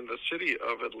the city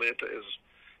of Atlanta is,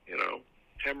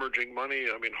 hemorrhaging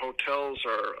money. I mean, hotels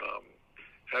are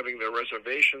having their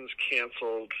reservations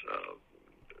canceled.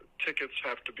 Tickets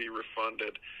have to be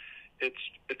refunded.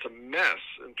 It's a mess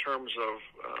in terms of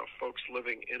folks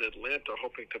living in Atlanta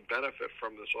hoping to benefit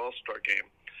from this All-Star game.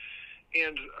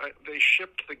 And they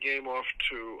shipped the game off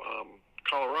to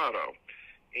Colorado.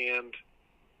 And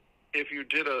if you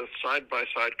did a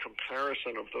side-by-side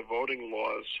comparison of the voting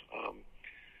laws,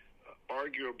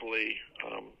 arguably,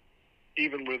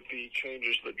 even with the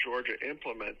changes that Georgia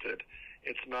implemented,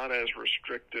 it's not as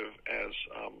restrictive as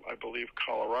I believe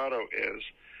Colorado is.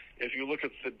 If you look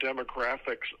at the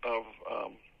demographics of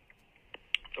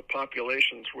the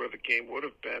populations where the game would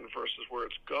have been versus where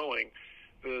it's going,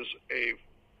 there's a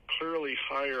clearly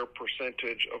higher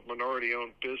percentage of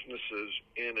minority-owned businesses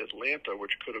in Atlanta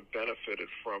which could have benefited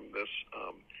from this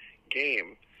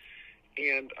game.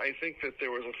 And I think that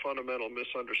there was a fundamental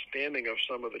misunderstanding of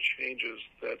some of the changes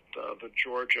that the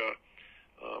Georgia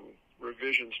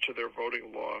revisions to their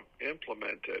voting law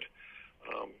implemented.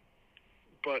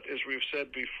 But as we've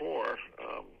said before,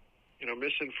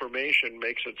 misinformation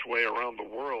makes its way around the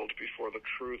world before the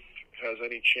truth has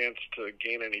any chance to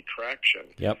gain any traction.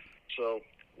 Yep. So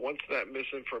once that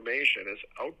misinformation is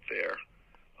out there,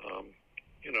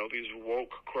 these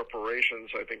woke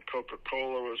corporations, I think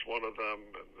Coca-Cola was one of them,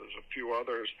 and there's a few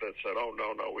others that said, oh,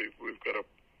 no, we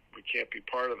can't be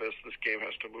part of this. This game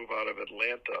has to move out of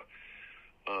Atlanta.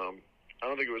 I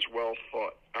don't think it was well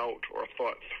thought out or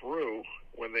thought through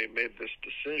when they made this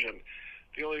decision.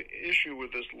 The only issue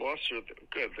with this lawsuit,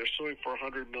 they're suing for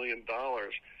 $100 million.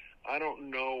 I don't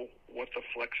know what the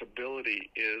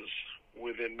flexibility is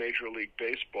within Major League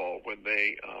Baseball when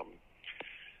they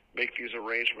make these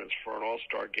arrangements for an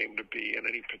All-Star game to be in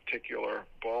any particular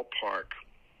ballpark.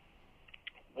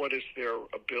 What is their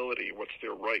ability, what's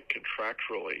their right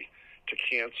contractually to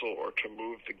cancel or to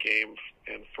move the game,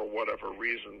 and for whatever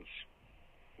reasons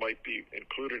might be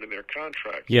included in their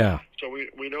contract. Yeah. So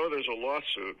we know there's a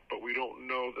lawsuit, but we don't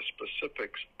know the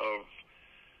specifics of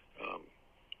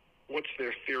what's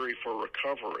their theory for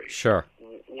recovery. Sure.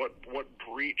 What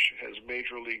breach has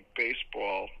Major League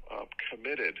Baseball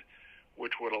committed,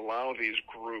 which would allow these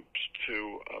groups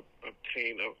to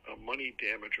obtain a money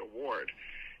damage award?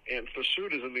 And the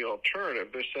suit is in the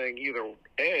alternative. They're saying either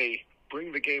A,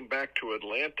 bring the game back to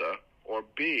Atlanta, or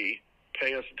B,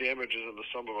 pay us damages in the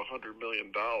sum of $100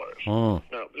 million.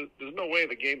 Now, there's no way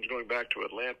the game's going back to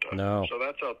Atlanta. No. So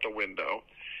that's out the window.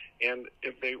 And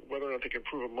whether or not they can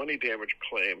prove a money damage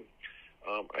claim,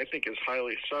 I think is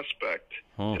highly suspect.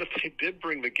 And if they did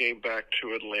bring the game back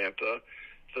to Atlanta,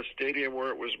 the stadium where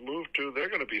it was moved to, they're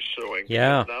going to be suing.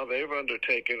 Yeah. Now they've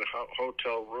undertaken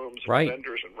hotel rooms and Right.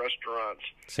 vendors and restaurants.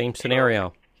 Same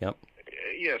scenario. Yep.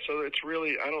 Yeah, so it's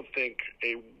really, I don't think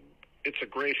it's a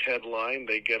great headline.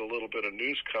 They get a little bit of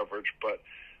news coverage, but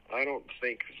I don't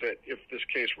think that if this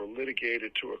case were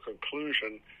litigated to a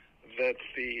conclusion, that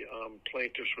the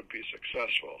plaintiffs would be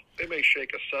successful. They may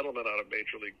shake a settlement out of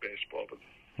Major League Baseball, but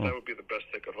that would be the best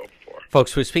they could hope for.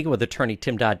 Folks, we're speaking with attorney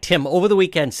Tim Dodd. Tim, over the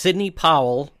weekend, Sidney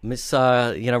Powell, released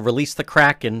the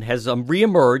Kraken, has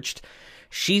reemerged.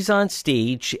 She's on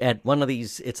stage at one of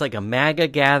these, it's like a MAGA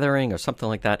gathering or something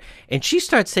like that, and she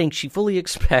starts saying she fully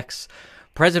expects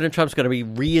President Trump's going to be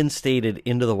reinstated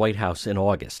into the White House in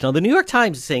August. Now, the New York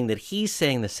Times is saying that he's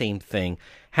saying the same thing.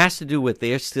 Has to do with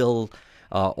they're still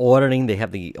auditing. They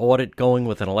have the audit going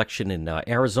with an election in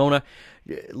Arizona.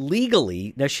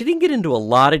 Legally, now she didn't get into a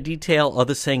lot of detail,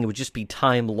 others saying it would just be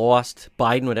time lost.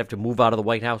 Biden would have to move out of the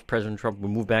White House. President Trump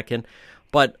would move back in.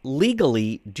 But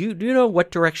legally, do you know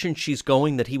what direction she's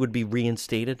going that he would be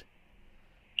reinstated?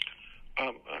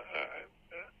 I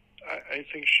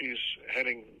think she's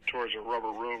heading towards a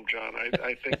rubber room, John.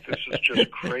 I think this is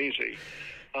just crazy.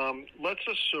 Let's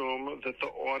assume that the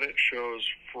audit shows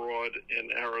fraud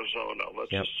in Arizona.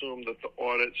 Let's assume that the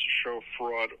audits show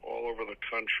fraud all over the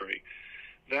country.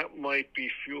 That might be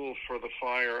fuel for the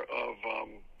fire of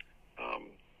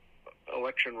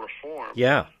election reform.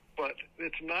 Yeah. But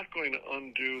it's not going to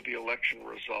undo the election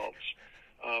results.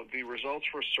 The results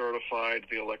were certified.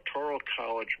 The Electoral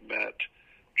College met.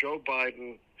 Joe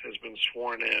Biden has been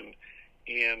sworn in.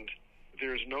 And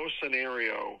there's no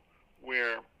scenario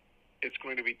where it's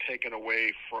going to be taken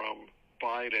away from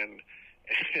Biden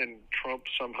and Trump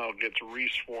somehow gets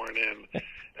re-sworn in,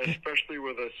 especially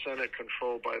with a Senate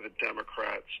controlled by the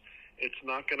Democrats. It's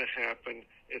not going to happen.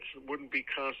 It wouldn't be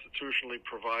constitutionally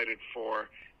provided for.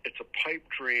 It's a pipe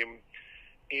dream.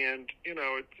 And,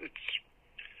 it's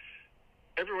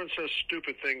everyone says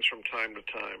stupid things from time to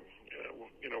time.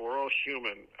 We're all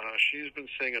human. She's been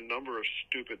saying a number of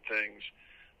stupid things,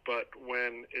 but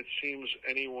when it seems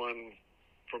anyone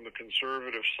from the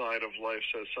conservative side of life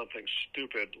says something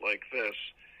stupid like this,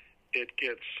 it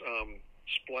gets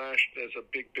splashed as a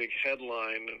big, big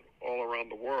headline all around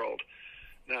the world.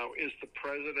 Now, is the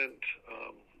president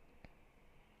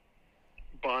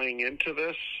buying into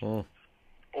this?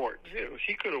 Or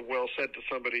he could have well said to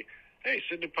somebody, hey,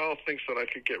 Sidney Powell thinks that I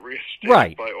could get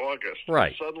reinstated by August.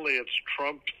 Right. Suddenly it's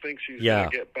Trump thinks he's going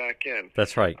to get back in.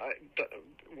 That's right.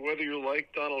 Whether you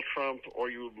like Donald Trump or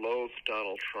you loathe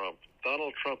Donald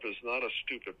Trump is not a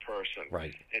stupid person.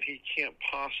 Right. And he can't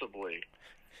possibly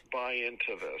buy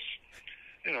into this.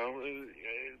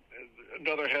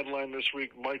 Another headline this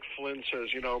week, Mike Flynn says,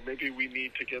 maybe we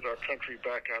need to get our country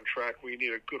back on track. We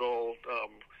need a good old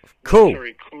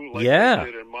military coup like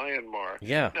we did in Myanmar.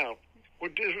 Yeah. Now,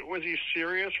 was he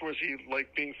serious? Was he,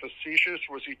 being facetious?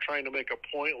 Was he trying to make a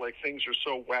point, like things are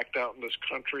so whacked out in this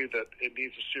country that it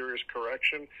needs a serious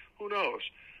correction? Who knows?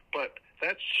 But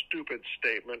that stupid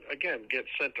statement, again, gets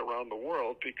sent around the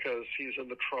world because he's in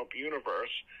the Trump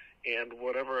universe, and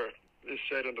whatever is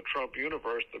said in the Trump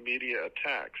universe, the media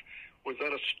attacks. Was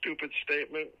that a stupid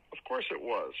statement? Of course it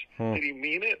was. Did he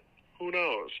mean it? Who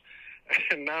knows?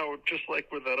 And now, just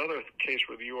like with that other case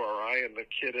with URI and the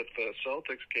kid at the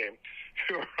Celtics game,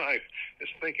 URI is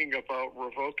thinking about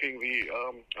revoking the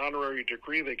honorary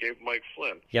degree they gave Mike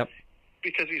Flynn. Yep.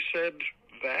 Because he said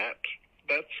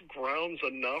that's grounds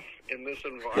enough in this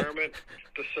environment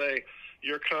to say,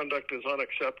 your conduct is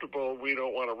unacceptable, we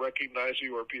don't want to recognize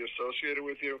you or be associated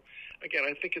with you. Again,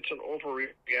 I think it's an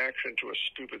overreaction to a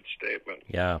stupid statement.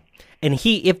 Yeah. And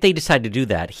if they decide to do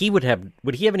that, would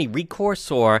he have any recourse?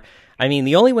 Or,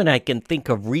 the only one I can think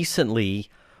of recently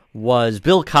was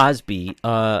Bill Cosby.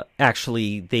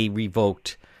 Actually, they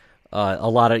revoked a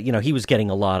lot of, he was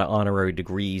getting a lot of honorary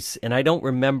degrees. And I don't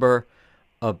remember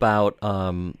about,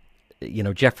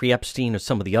 Jeffrey Epstein or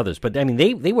some of the others. But,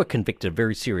 they were convicted of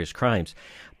very serious crimes.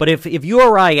 But if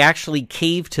URI actually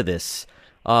caved to this,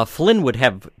 Flynn would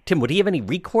have, Tim, would he have any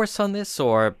recourse on this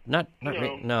or not?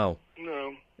 No.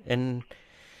 And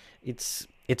it's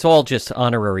all just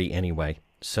honorary anyway.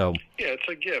 So yeah, it's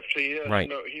a gift. He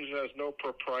has no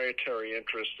proprietary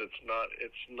interest. It's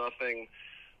nothing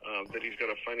that he's got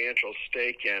a financial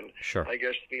stake in. Sure. I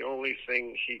guess the only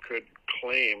thing he could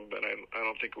claim, but I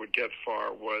don't think it would get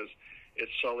far, was it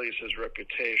sullies his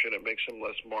reputation. It makes him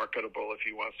less marketable if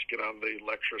he wants to get on the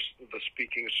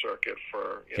speaking circuit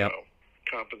for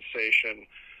compensation.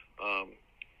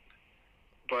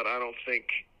 But I don't think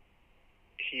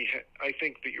I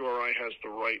think the URI has the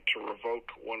right to revoke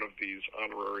one of these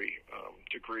honorary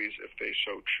degrees if they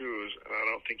so choose, and I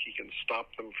don't think he can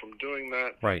stop them from doing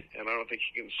that. Right. And I don't think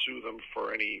he can sue them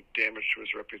for any damage to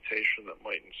his reputation that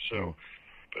might ensue.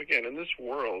 But again, in this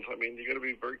world, I mean, you got to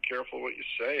be very careful what you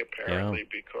say, apparently,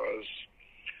 because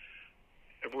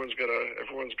everyone's got a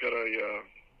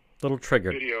little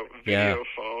trigger video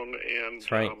phone, and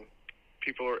that's right.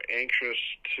 People are anxious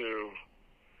to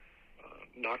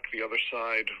knock the other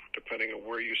side, depending on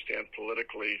where you stand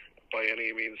politically, by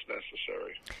any means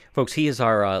necessary. Folks, he is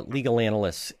our legal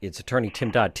analyst. It's attorney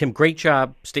Tim Dodd. Tim, great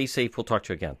job. Stay safe. We'll talk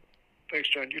to you again. Thanks,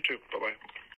 John. You too. Bye-bye.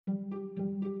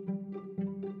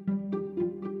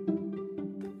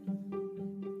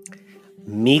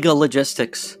 MEGA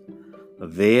Logistics.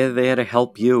 They're there to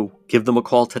help you. Give them a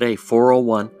call today,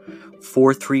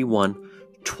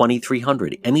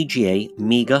 401-431-2300. MEGA,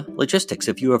 MEGA Logistics.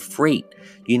 If you have freight,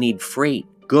 you need freight,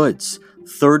 goods,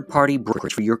 third-party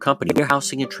brokerage for your company,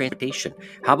 warehousing and transportation.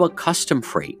 How about custom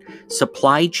freight,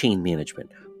 supply chain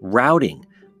management, routing,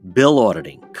 bill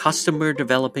auditing, customer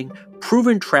developing,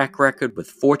 proven track record with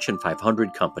Fortune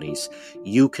 500 companies.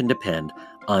 You can depend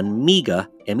on MEGA,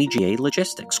 MEGA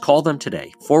Logistics. Call them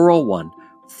today,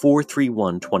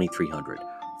 401-431-2300.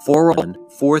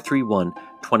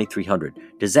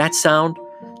 401-431-2300. Does that sound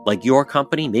like your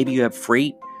company? Maybe you have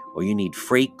freight, or you need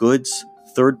freight, goods,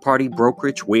 third-party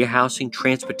brokerage, warehousing,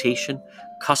 transportation,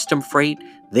 custom freight.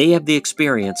 They have the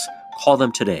experience. Call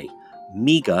them today.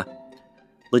 MEGA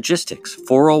Logistics,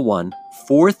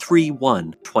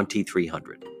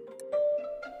 401-431-2300.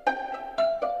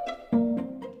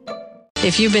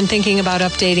 If you've been thinking about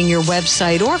updating your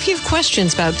website, or if you have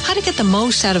questions about how to get the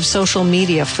most out of social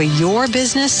media for your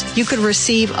business, you could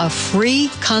receive a free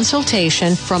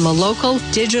consultation from a local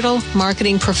digital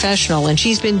marketing professional, and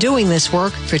she's been doing this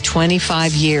work for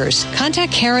 25 years.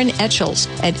 Contact Karen Etchels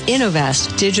at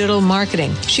Innovast Digital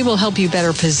Marketing. She will help you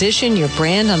better position your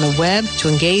brand on the web to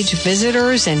engage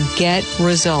visitors and get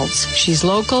results. She's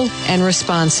local and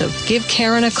responsive. Give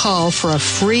Karen a call for a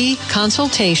free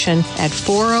consultation at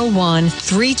 401-321-2799.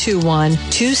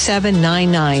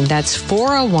 That's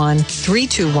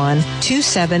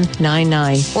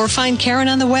 401-321-2799. Or find Karen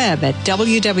on the web at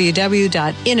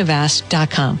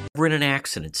www.innovast.com. We're in an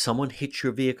accident. Someone hits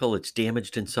your vehicle. It's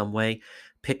damaged in some way.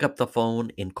 Pick up the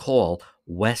phone and call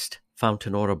West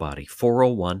Fountain Auto Body,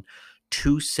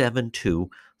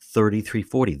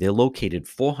 401-272-3340. They're located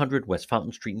 400 West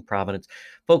Fountain Street in Providence.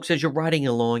 Folks, as you're riding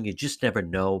along, you just never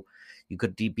know. You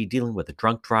could be dealing with a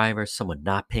drunk driver, someone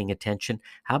not paying attention.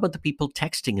 How about the people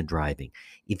texting and driving?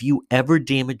 If you ever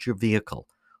damage your vehicle,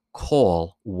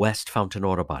 call West Fountain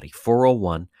Auto Body,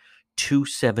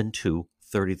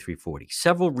 401-272-3340.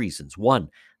 Several reasons. One,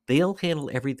 they'll handle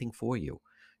everything for you.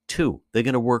 Two, they're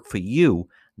going to work for you,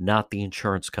 not the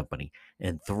insurance company.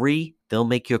 And three, they'll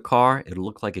make your car, it'll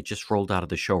look like it just rolled out of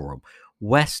the showroom.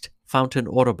 West Fountain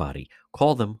Auto Body.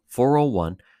 Call them,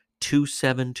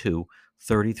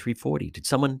 401-272-3340. Did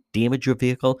someone damage your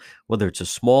vehicle? Whether it's a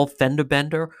small fender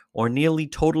bender or nearly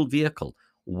totaled vehicle,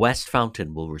 West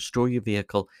Fountain will restore your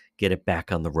vehicle, get it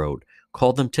back on the road.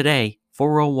 Call them today,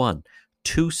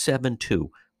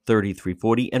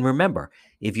 401-272-3340. And remember,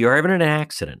 if you're ever in an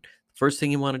accident, first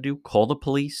thing you want to do, call the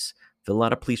police, fill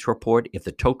out a police report. If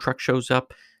the tow truck shows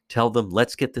up, tell them,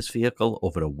 let's get this vehicle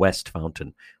over to West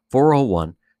Fountain,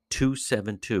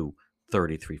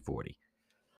 401-272-3340.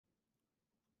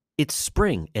 It's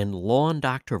spring, and Lawn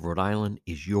Doctor of Rhode Island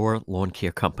is your lawn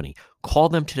care company. Call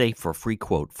them today for a free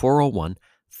quote,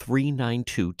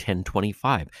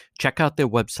 401-392-1025. Check out their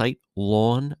website,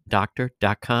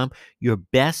 lawndoctor.com. Your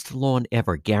best lawn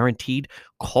ever, guaranteed.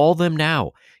 Call them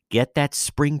now. Get that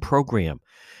spring program.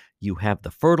 You have the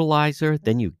fertilizer,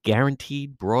 then you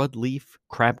guaranteed broadleaf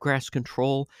crabgrass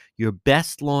control. Your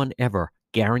best lawn ever,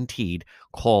 guaranteed.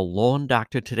 Call Lawn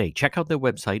Doctor today. Check out their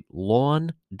website,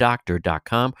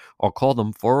 lawndoctor.com, or call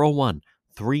them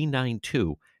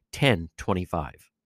 401-392-1025.